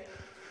day,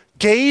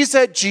 gaze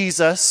at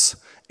Jesus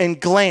and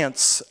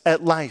glance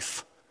at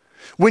life.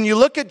 When you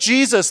look at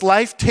Jesus,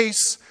 life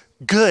tastes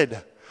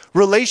good.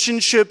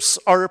 Relationships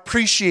are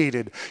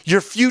appreciated.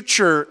 Your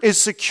future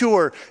is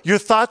secure. Your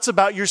thoughts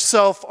about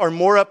yourself are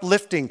more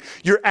uplifting.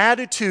 Your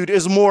attitude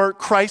is more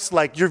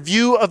Christ-like. Your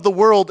view of the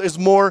world is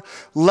more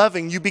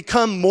loving. You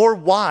become more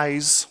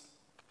wise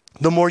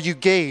the more you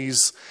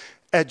gaze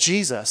at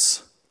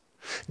Jesus.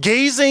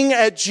 Gazing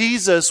at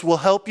Jesus will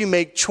help you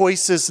make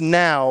choices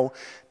now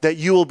that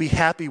you will be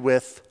happy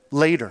with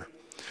later.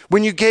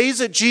 When you gaze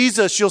at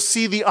Jesus, you'll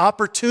see the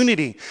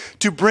opportunity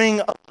to bring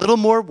a little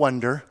more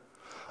wonder,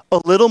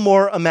 a little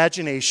more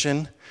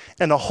imagination,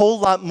 and a whole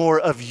lot more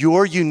of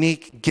your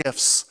unique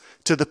gifts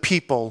to the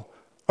people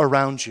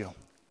around you.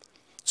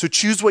 So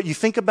choose what you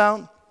think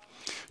about,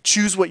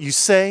 choose what you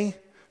say,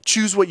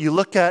 choose what you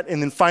look at,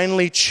 and then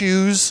finally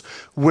choose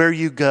where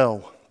you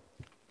go.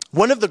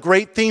 One of the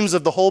great themes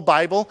of the whole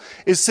Bible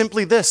is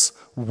simply this: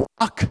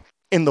 walk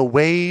in the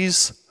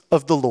ways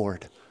of the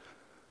Lord.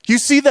 You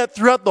see that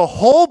throughout the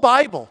whole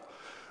Bible,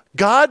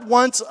 God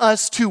wants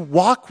us to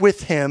walk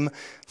with him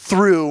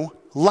through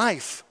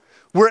life.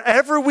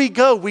 Wherever we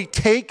go, we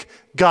take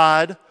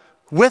God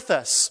with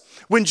us.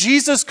 When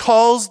Jesus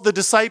calls the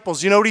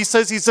disciples, you know what he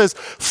says? He says,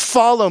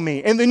 "Follow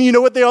me." And then you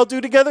know what they all do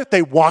together?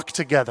 They walk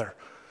together.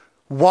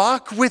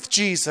 Walk with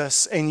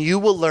Jesus and you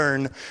will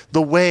learn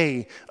the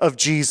way of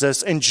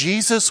Jesus. And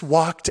Jesus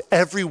walked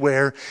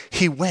everywhere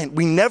he went.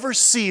 We never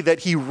see that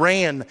he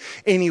ran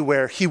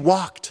anywhere. He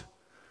walked.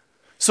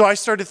 So I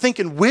started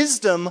thinking,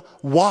 wisdom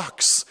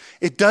walks.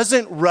 It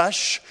doesn't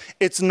rush.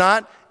 It's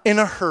not in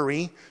a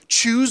hurry.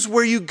 Choose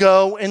where you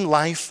go in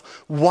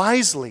life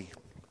wisely.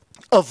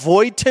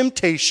 Avoid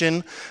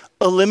temptation.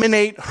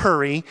 Eliminate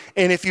hurry.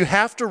 And if you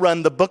have to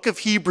run, the book of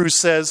Hebrews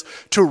says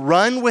to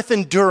run with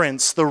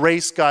endurance the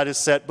race God has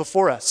set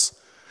before us.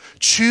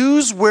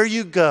 Choose where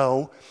you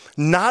go,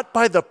 not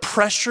by the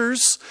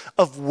pressures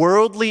of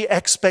worldly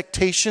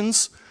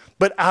expectations,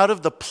 but out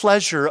of the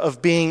pleasure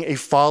of being a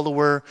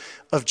follower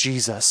of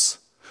Jesus.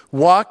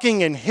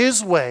 Walking in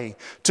his way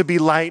to be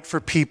light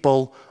for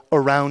people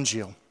around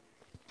you.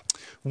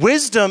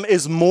 Wisdom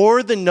is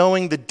more than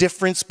knowing the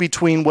difference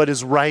between what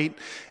is right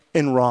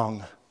and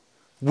wrong.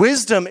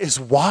 Wisdom is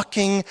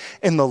walking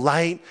in the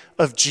light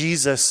of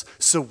Jesus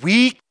so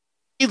we can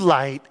be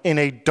light in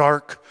a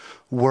dark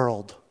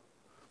world.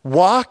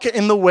 Walk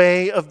in the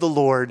way of the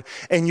Lord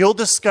and you'll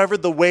discover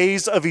the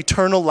ways of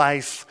eternal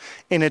life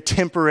in a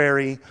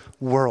temporary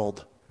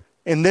world.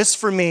 And this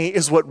for me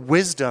is what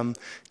wisdom,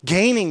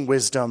 gaining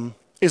wisdom,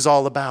 is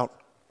all about.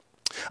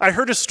 I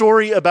heard a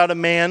story about a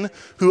man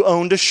who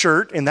owned a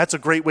shirt, and that's a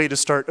great way to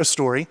start a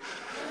story.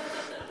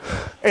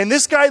 And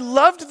this guy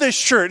loved this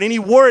shirt, and he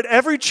wore it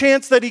every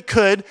chance that he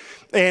could.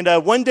 And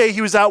one day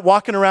he was out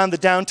walking around the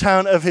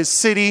downtown of his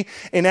city,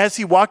 and as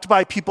he walked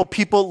by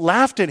people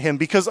laughed at him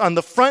because on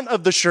the front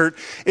of the shirt,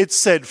 it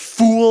said,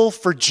 "Fool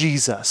for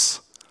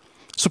Jesus."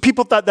 So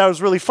people thought that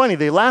was really funny.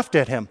 They laughed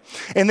at him.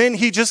 And then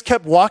he just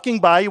kept walking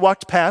by. He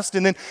walked past.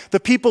 And then the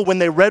people, when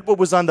they read what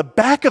was on the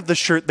back of the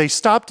shirt, they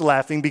stopped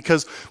laughing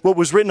because what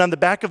was written on the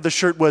back of the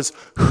shirt was,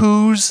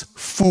 "Whose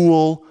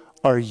fool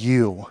are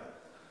you?"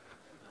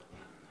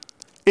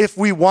 If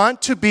we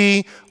want to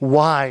be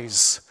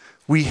wise,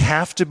 we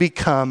have to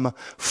become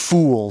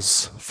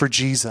fools for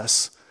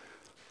Jesus.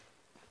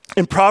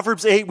 In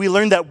Proverbs 8, we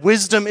learn that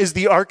wisdom is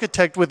the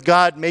architect with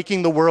God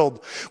making the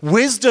world.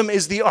 Wisdom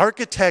is the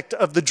architect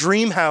of the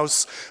dream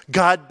house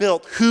God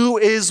built. Who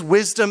is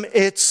wisdom?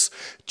 It's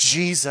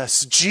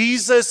Jesus.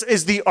 Jesus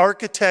is the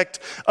architect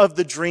of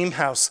the dream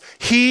house.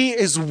 He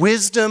is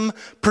wisdom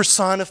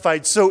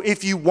personified. So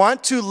if you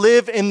want to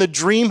live in the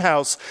dream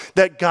house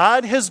that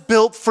God has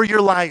built for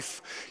your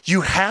life,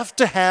 you have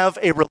to have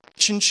a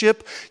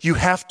relationship. You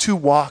have to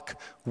walk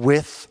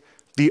with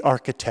the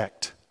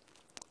architect.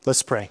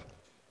 Let's pray.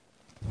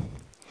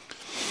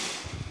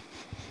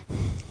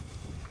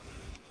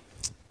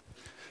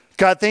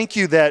 God, thank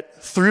you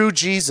that through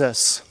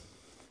Jesus,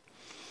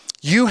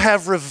 you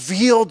have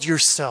revealed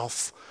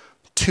yourself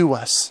to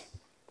us.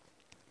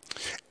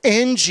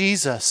 In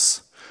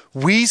Jesus,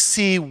 we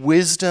see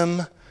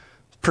wisdom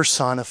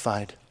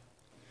personified.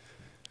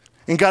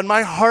 And God,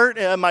 my heart,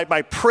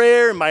 my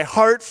prayer, my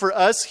heart for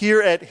us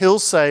here at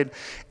Hillside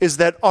is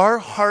that our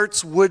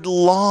hearts would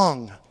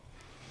long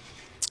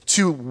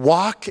to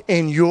walk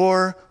in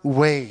your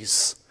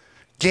ways,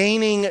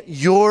 gaining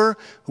your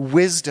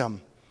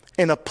wisdom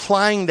and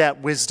applying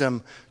that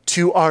wisdom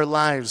to our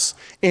lives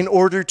in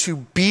order to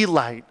be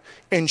light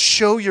and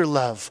show your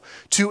love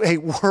to a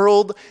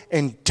world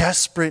in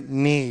desperate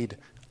need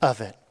of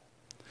it.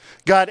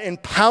 God,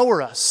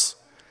 empower us,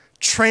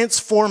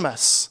 transform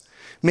us.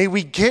 May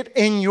we get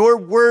in your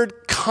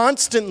word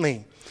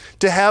constantly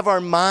to have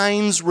our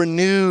minds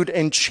renewed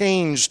and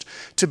changed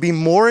to be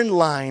more in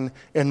line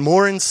and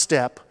more in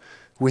step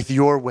with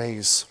your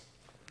ways.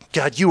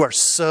 God, you are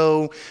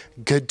so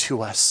good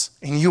to us,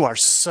 and you are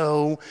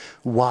so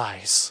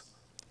wise.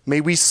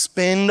 May we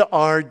spend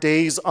our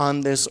days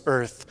on this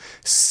earth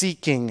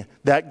seeking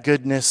that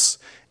goodness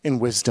and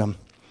wisdom.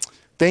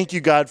 Thank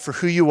you, God, for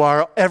who you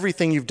are,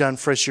 everything you've done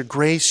for us, your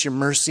grace, your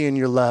mercy, and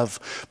your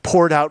love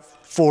poured out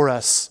for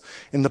us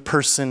in the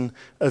person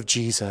of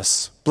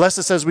Jesus. Bless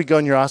us as we go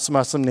in your awesome,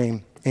 awesome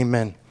name.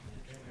 Amen.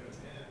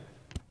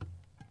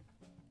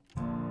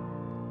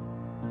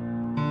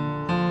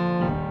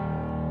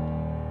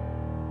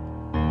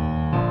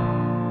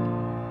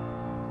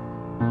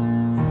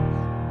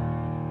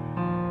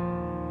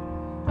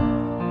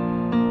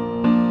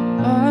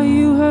 Are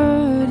you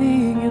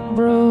hurting and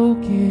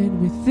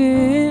broken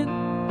within?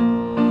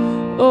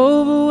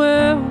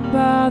 Overwhelmed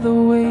by the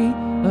weight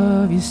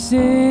of your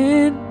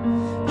sin?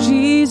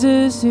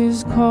 Jesus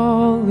is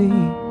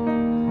calling.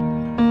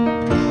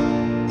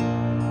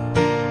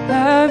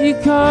 Have you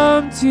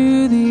come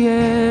to the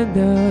end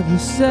of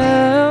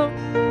yourself?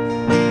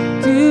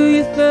 Do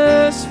you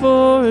thirst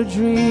for a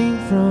drink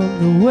from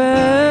the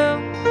well?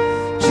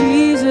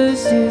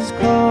 Jesus is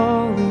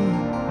calling.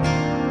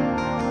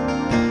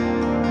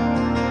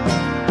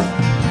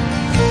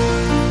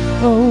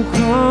 Oh,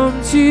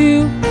 come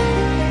to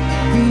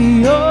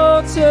the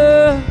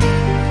altar.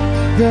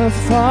 The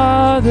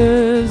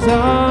Father's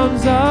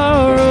arms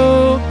are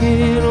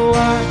open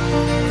wide.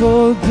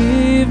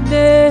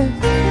 Forgiveness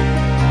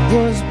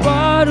was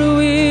bought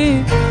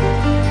with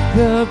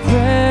the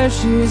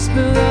precious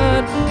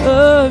blood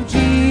of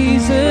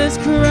Jesus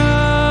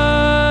Christ.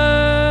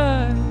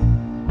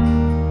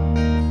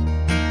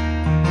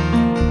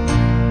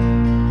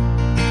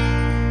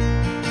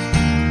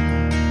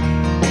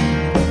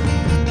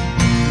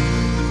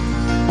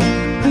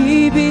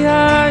 Leave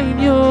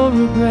behind your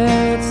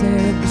regrets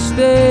and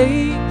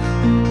mistakes.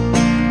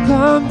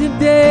 Come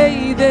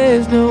today,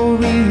 there's no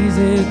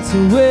reason to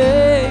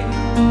wait.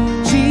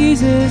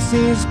 Jesus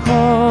is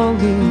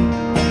calling.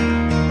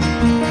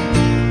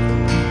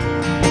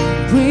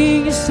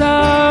 Bring your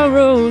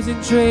sorrows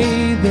and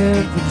trade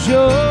them for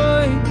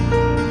joy.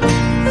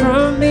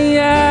 From the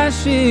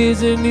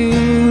ashes a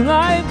new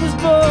life was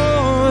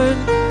born.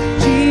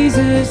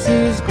 Jesus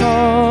is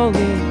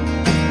calling.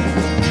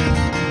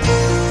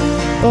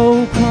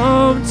 Oh,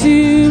 come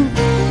to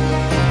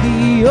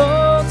the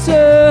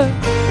altar.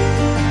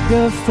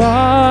 The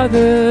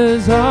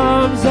Father's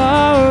arms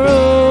are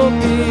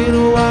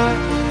open wide.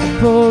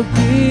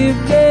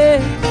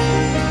 Forgiveness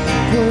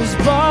was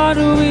bought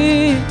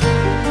with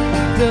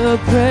the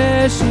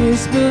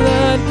precious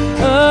blood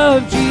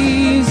of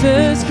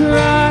Jesus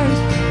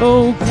Christ.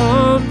 Oh,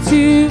 come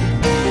to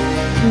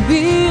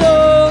the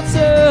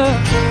altar.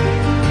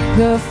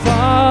 The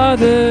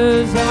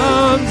Father's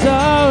arms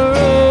are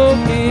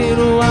open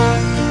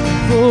wide.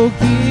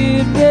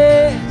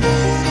 Forgiveness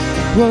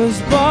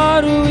was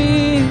bought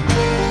with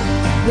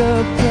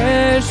the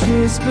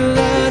precious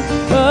blood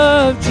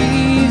of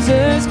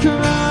Jesus Christ.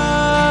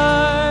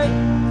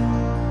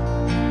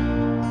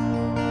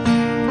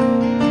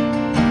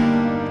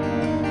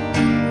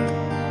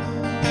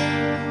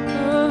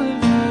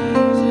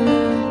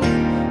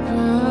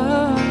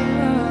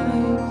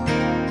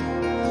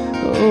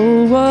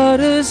 Oh, what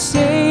a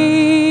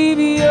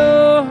Savior!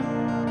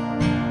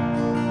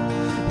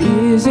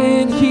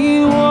 Isn't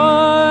He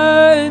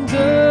wonderful?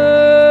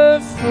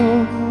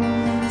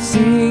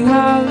 Sing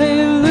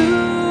hallelujah!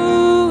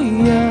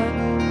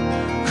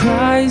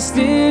 Christ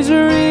is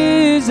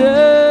risen.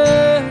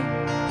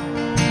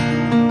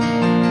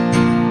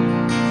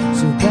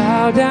 So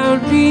bow down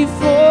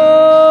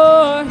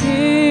before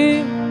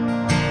Him,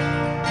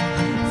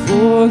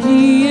 for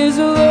He is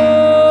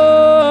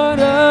Lord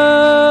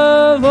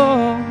of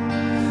all.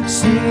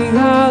 Sing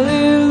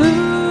hallelujah,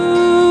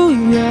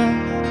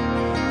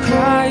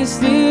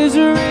 Christ is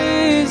risen.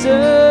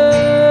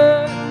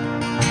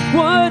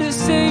 What a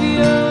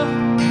Savior,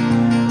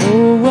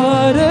 oh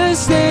what a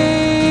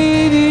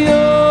Savior.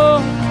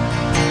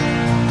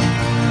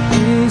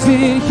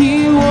 Isn't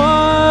He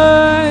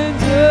wonderful?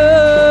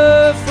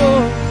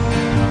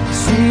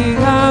 Sing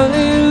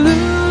hallelujah,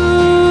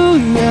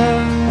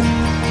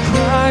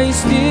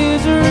 Christ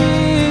is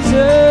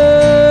risen.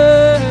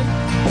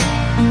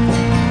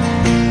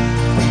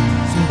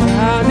 So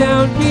bow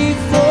down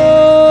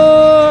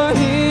before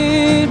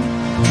Him,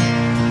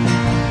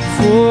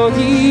 for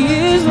He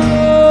is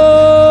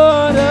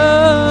Lord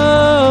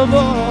of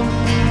all.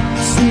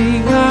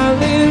 Sing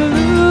hallelujah,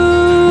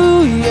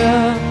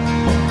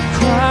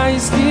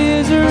 Christ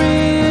is risen.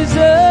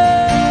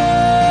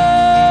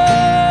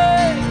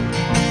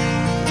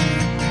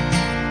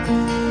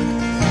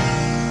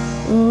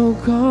 Oh,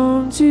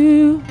 come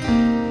to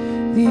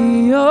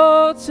the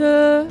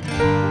altar.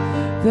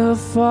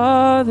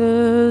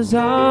 Father's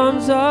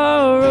arms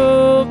are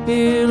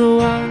open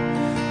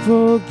wide.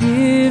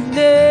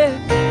 Forgiveness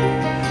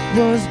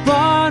was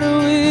bought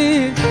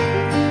with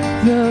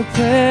the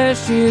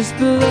precious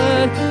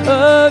blood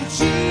of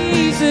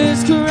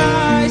Jesus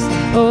Christ.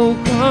 Oh,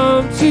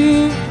 come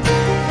to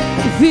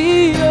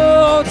the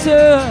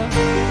altar.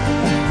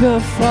 The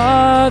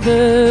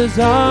Father's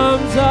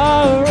arms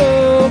are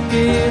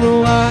open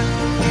wide.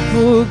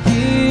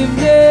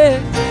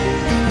 Forgiveness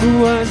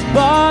was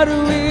bought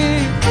with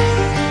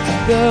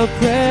the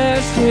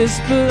precious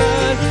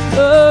blood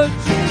of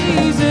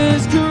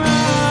Jesus Christ.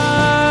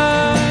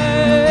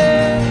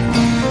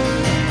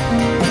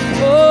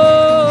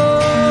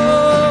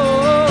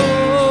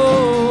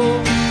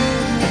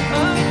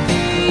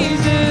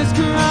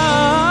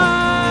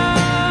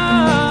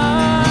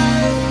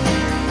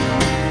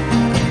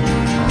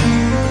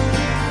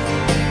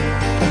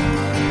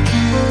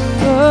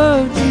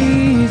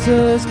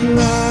 Jesus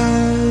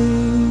Christ.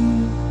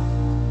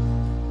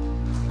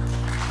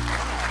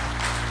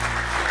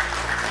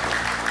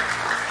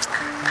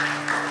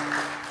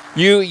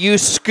 You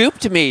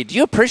scooped me. Do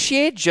you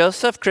appreciate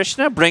Joseph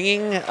Krishna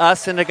bringing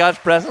us into God's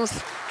presence?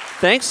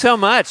 Thanks so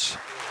much.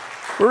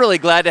 We're really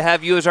glad to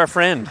have you as our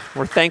friend.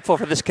 We're thankful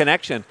for this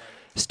connection.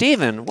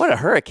 Stephen, what a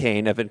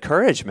hurricane of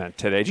encouragement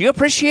today. Do you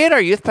appreciate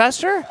our youth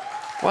pastor?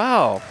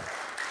 Wow.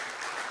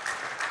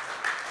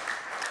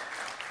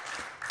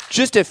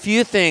 Just a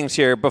few things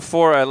here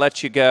before I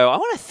let you go. I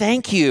want to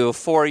thank you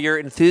for your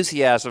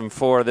enthusiasm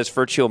for this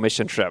virtual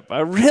mission trip. I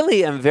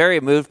really am very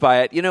moved by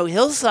it. You know,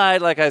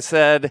 Hillside, like I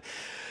said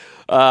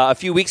a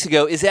few weeks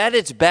ago, is at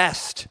its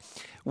best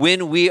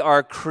when we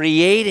are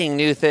creating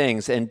new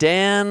things. And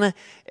Dan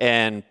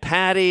and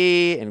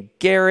Patty and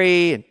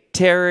Gary and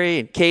Terry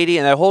and Katie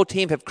and that whole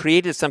team have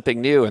created something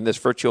new in this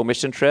virtual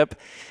mission trip.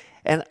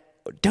 And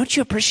don't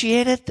you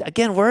appreciate it?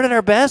 Again, we're at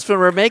our best when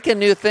we're making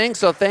new things,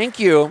 so thank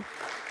you.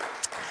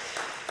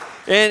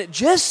 And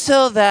just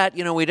so that,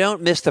 you know, we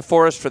don't miss the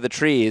forest for the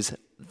trees,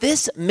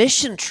 this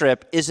mission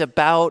trip is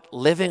about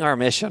living our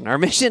mission. Our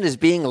mission is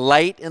being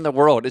light in the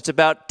world. It's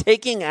about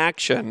taking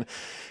action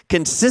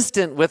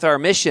consistent with our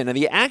mission. And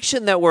the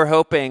action that we're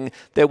hoping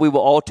that we will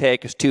all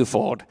take is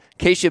twofold. In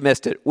case you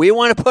missed it, we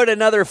want to put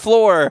another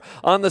floor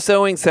on the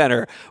Sewing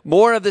Center,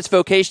 more of this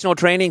vocational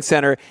training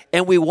center,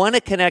 and we want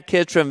to connect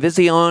kids from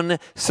Vision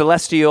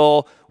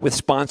Celestial with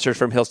sponsors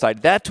from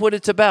Hillside. That's what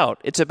it's about.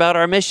 It's about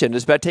our mission.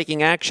 It's about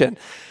taking action.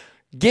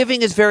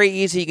 Giving is very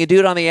easy. You can do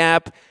it on the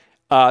app.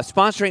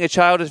 Sponsoring a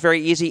child is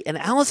very easy. And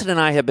Allison and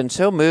I have been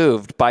so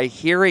moved by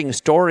hearing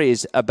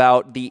stories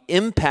about the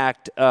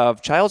impact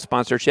of child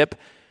sponsorship.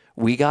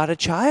 We got a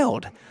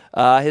child.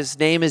 His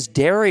name is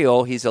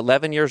Daryl. He's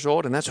 11 years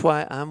old, and that's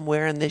why I'm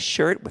wearing this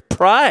shirt with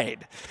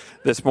pride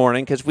this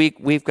morning, because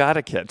we've got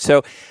a kid.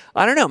 So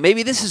I don't know.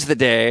 Maybe this is the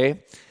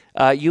day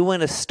you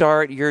want to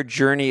start your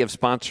journey of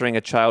sponsoring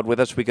a child with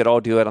us. We could all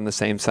do it on the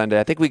same Sunday.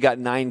 I think we got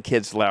 9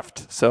 kids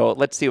left. So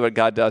let's see what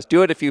God does.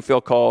 Do it if you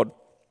feel called.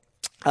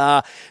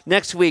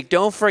 Next week,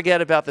 don't forget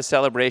about the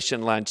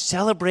celebration lunch.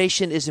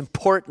 Celebration is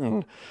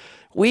important.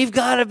 We've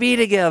got to be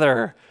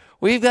together.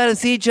 We've got to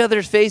see each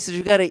other's faces.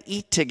 We've got to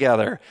eat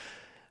together.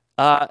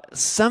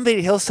 Somebody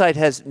at Hillside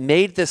has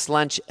made this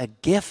lunch a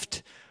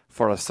gift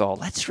for us all.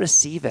 Let's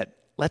receive it.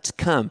 Let's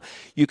come.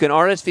 You can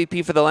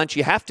RSVP for the lunch.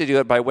 You have to do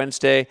it by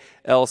Wednesday,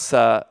 else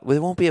there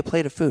won't be a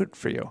plate of food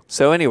for you.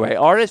 So anyway,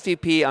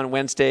 RSVP on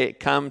Wednesday.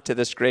 Come to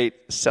this great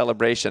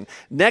celebration.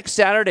 Next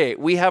Saturday,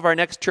 we have our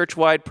next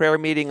church-wide prayer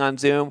meeting on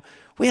Zoom.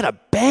 We had a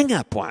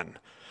bang-up one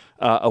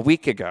a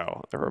week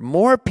ago. There were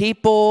more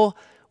people.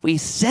 We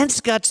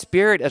sensed God's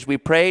Spirit as we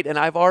prayed, and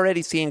I've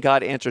already seen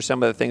God answer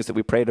some of the things that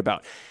we prayed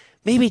about.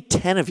 Maybe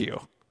 10 of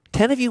you.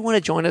 10 of you want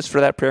to join us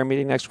for that prayer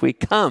meeting next week?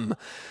 Come.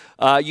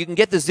 You can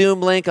get the Zoom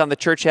link on the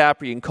church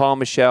app, or you can call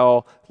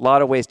Michelle. A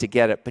lot of ways to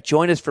get it. But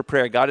join us for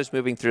prayer. God is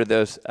moving through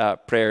those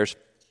prayers.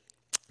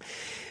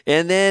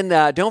 And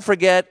then don't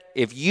forget,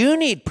 if you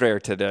need prayer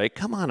today,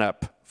 come on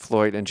up,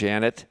 Floyd and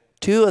Janet,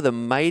 2 of the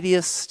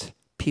mightiest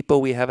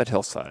people we have at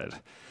Hillside.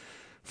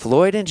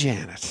 Floyd and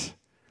Janet,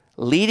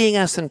 leading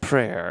us in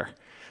prayer,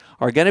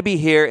 are going to be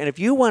here. And if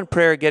you want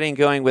prayer getting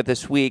going with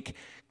this week,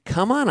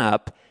 come on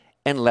up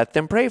and let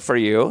them pray for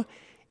you.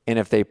 And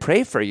if they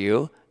pray for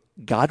you,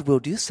 God will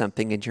do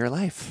something in your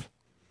life.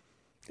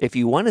 If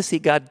you want to see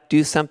God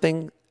do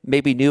something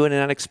maybe new and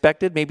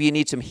unexpected, maybe you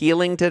need some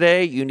healing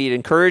today, you need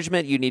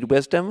encouragement, you need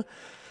wisdom,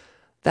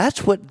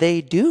 that's what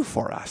they do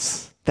for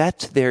us.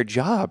 That's their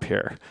job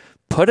here.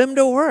 Put them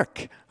to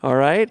work, all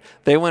right?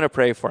 They want to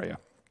pray for you.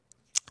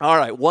 All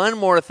right, one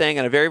more thing,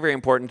 and a very, very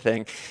important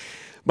thing.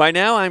 By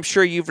now, I'm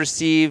sure you've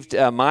received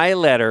my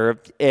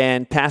letter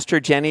and Pastor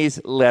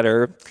Jenny's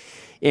letter,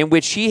 in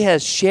which she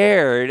has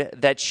shared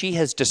that she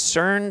has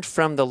discerned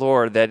from the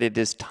Lord that it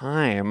is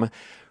time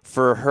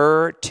for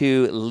her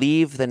to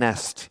leave the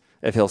nest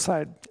of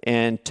Hillside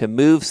and to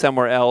move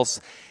somewhere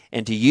else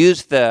and to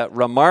use the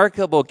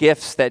remarkable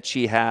gifts that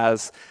she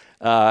has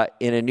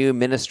in a new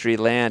ministry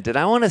land. And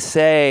I want to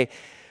say,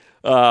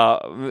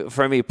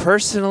 for me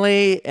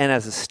personally and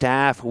as a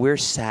staff, we're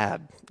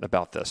sad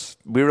about this.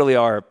 We really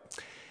are.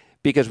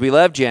 because we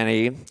love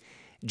Jenny.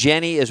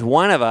 Jenny is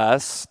one of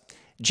us.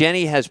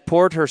 Jenny has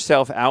poured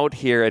herself out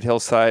here at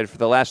Hillside for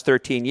the last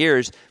 13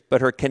 years,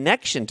 but her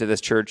connection to this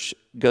church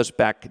goes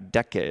back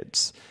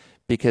decades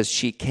because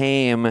she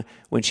came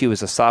when she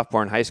was a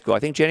sophomore in high school. I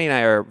think Jenny and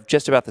I are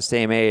just about the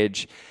same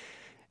age,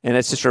 and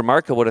it's just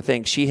remarkable to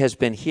think she has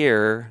been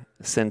here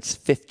since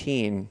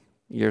 15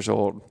 years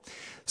old.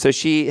 So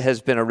she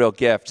has been a real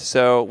gift.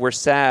 So we're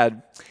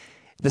sad.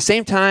 At the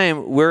same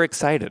time, we're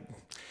excited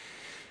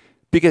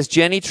because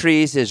Jenny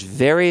Trees is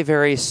very,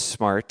 very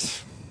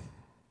smart.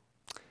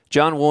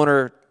 John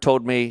Warner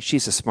told me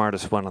she's the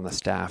smartest one on the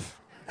staff.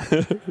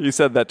 He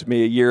said that to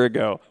me a year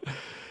ago.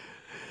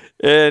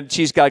 And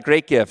she's got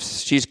great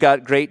gifts. She's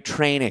got great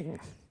training.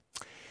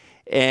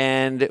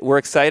 And we're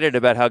excited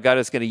about how God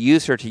is going to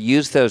use her to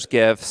use those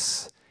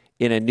gifts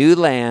in a new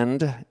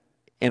land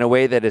in a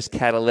way that is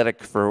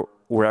catalytic for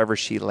wherever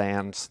she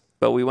lands.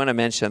 But we want to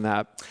mention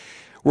that.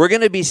 We're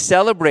going to be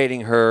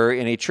celebrating her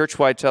in a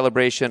church-wide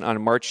celebration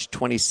on March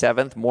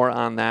 27th. More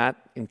on that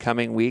in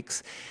coming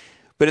weeks.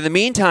 But in the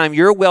meantime,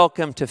 you're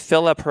welcome to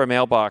fill up her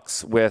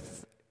mailbox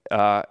with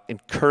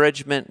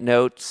encouragement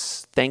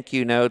notes, thank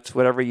you notes,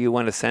 whatever you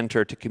want to send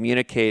her to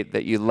communicate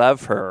that you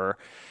love her,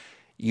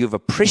 you've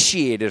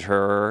appreciated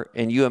her,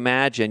 and you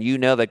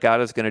know that God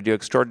is going to do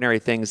extraordinary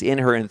things in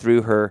her and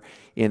through her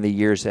in the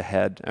years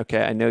ahead.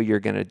 Okay, I know you're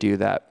going to do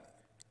that.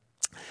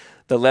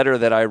 The letter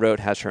that I wrote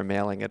has her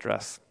mailing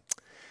address.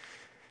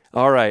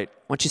 All right,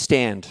 why don't you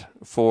stand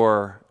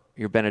for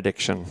your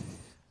benediction?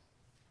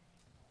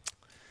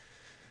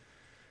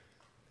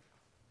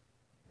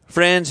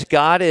 Friends,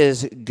 God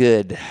is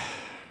good.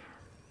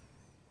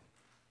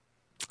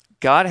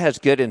 God has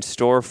good in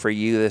store for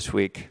you this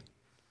week.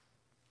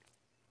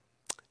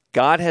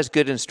 God has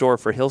good in store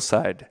for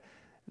Hillside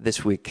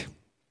this week.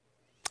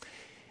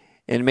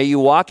 And may you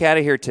walk out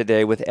of here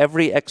today with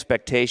every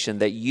expectation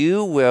that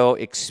you will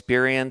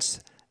experience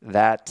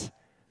that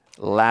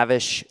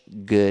lavish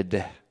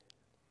good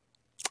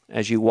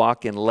as you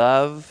walk in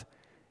love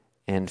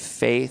and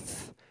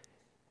faith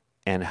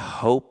and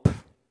hope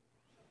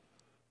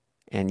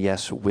and,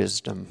 yes,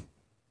 wisdom,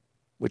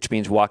 which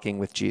means walking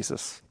with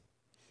Jesus.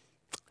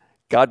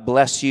 God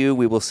bless you.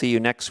 We will see you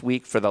next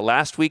week for the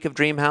last week of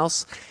Dream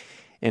House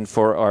and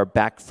for our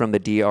Back from the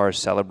DR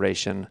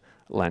celebration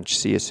lunch.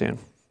 See you soon.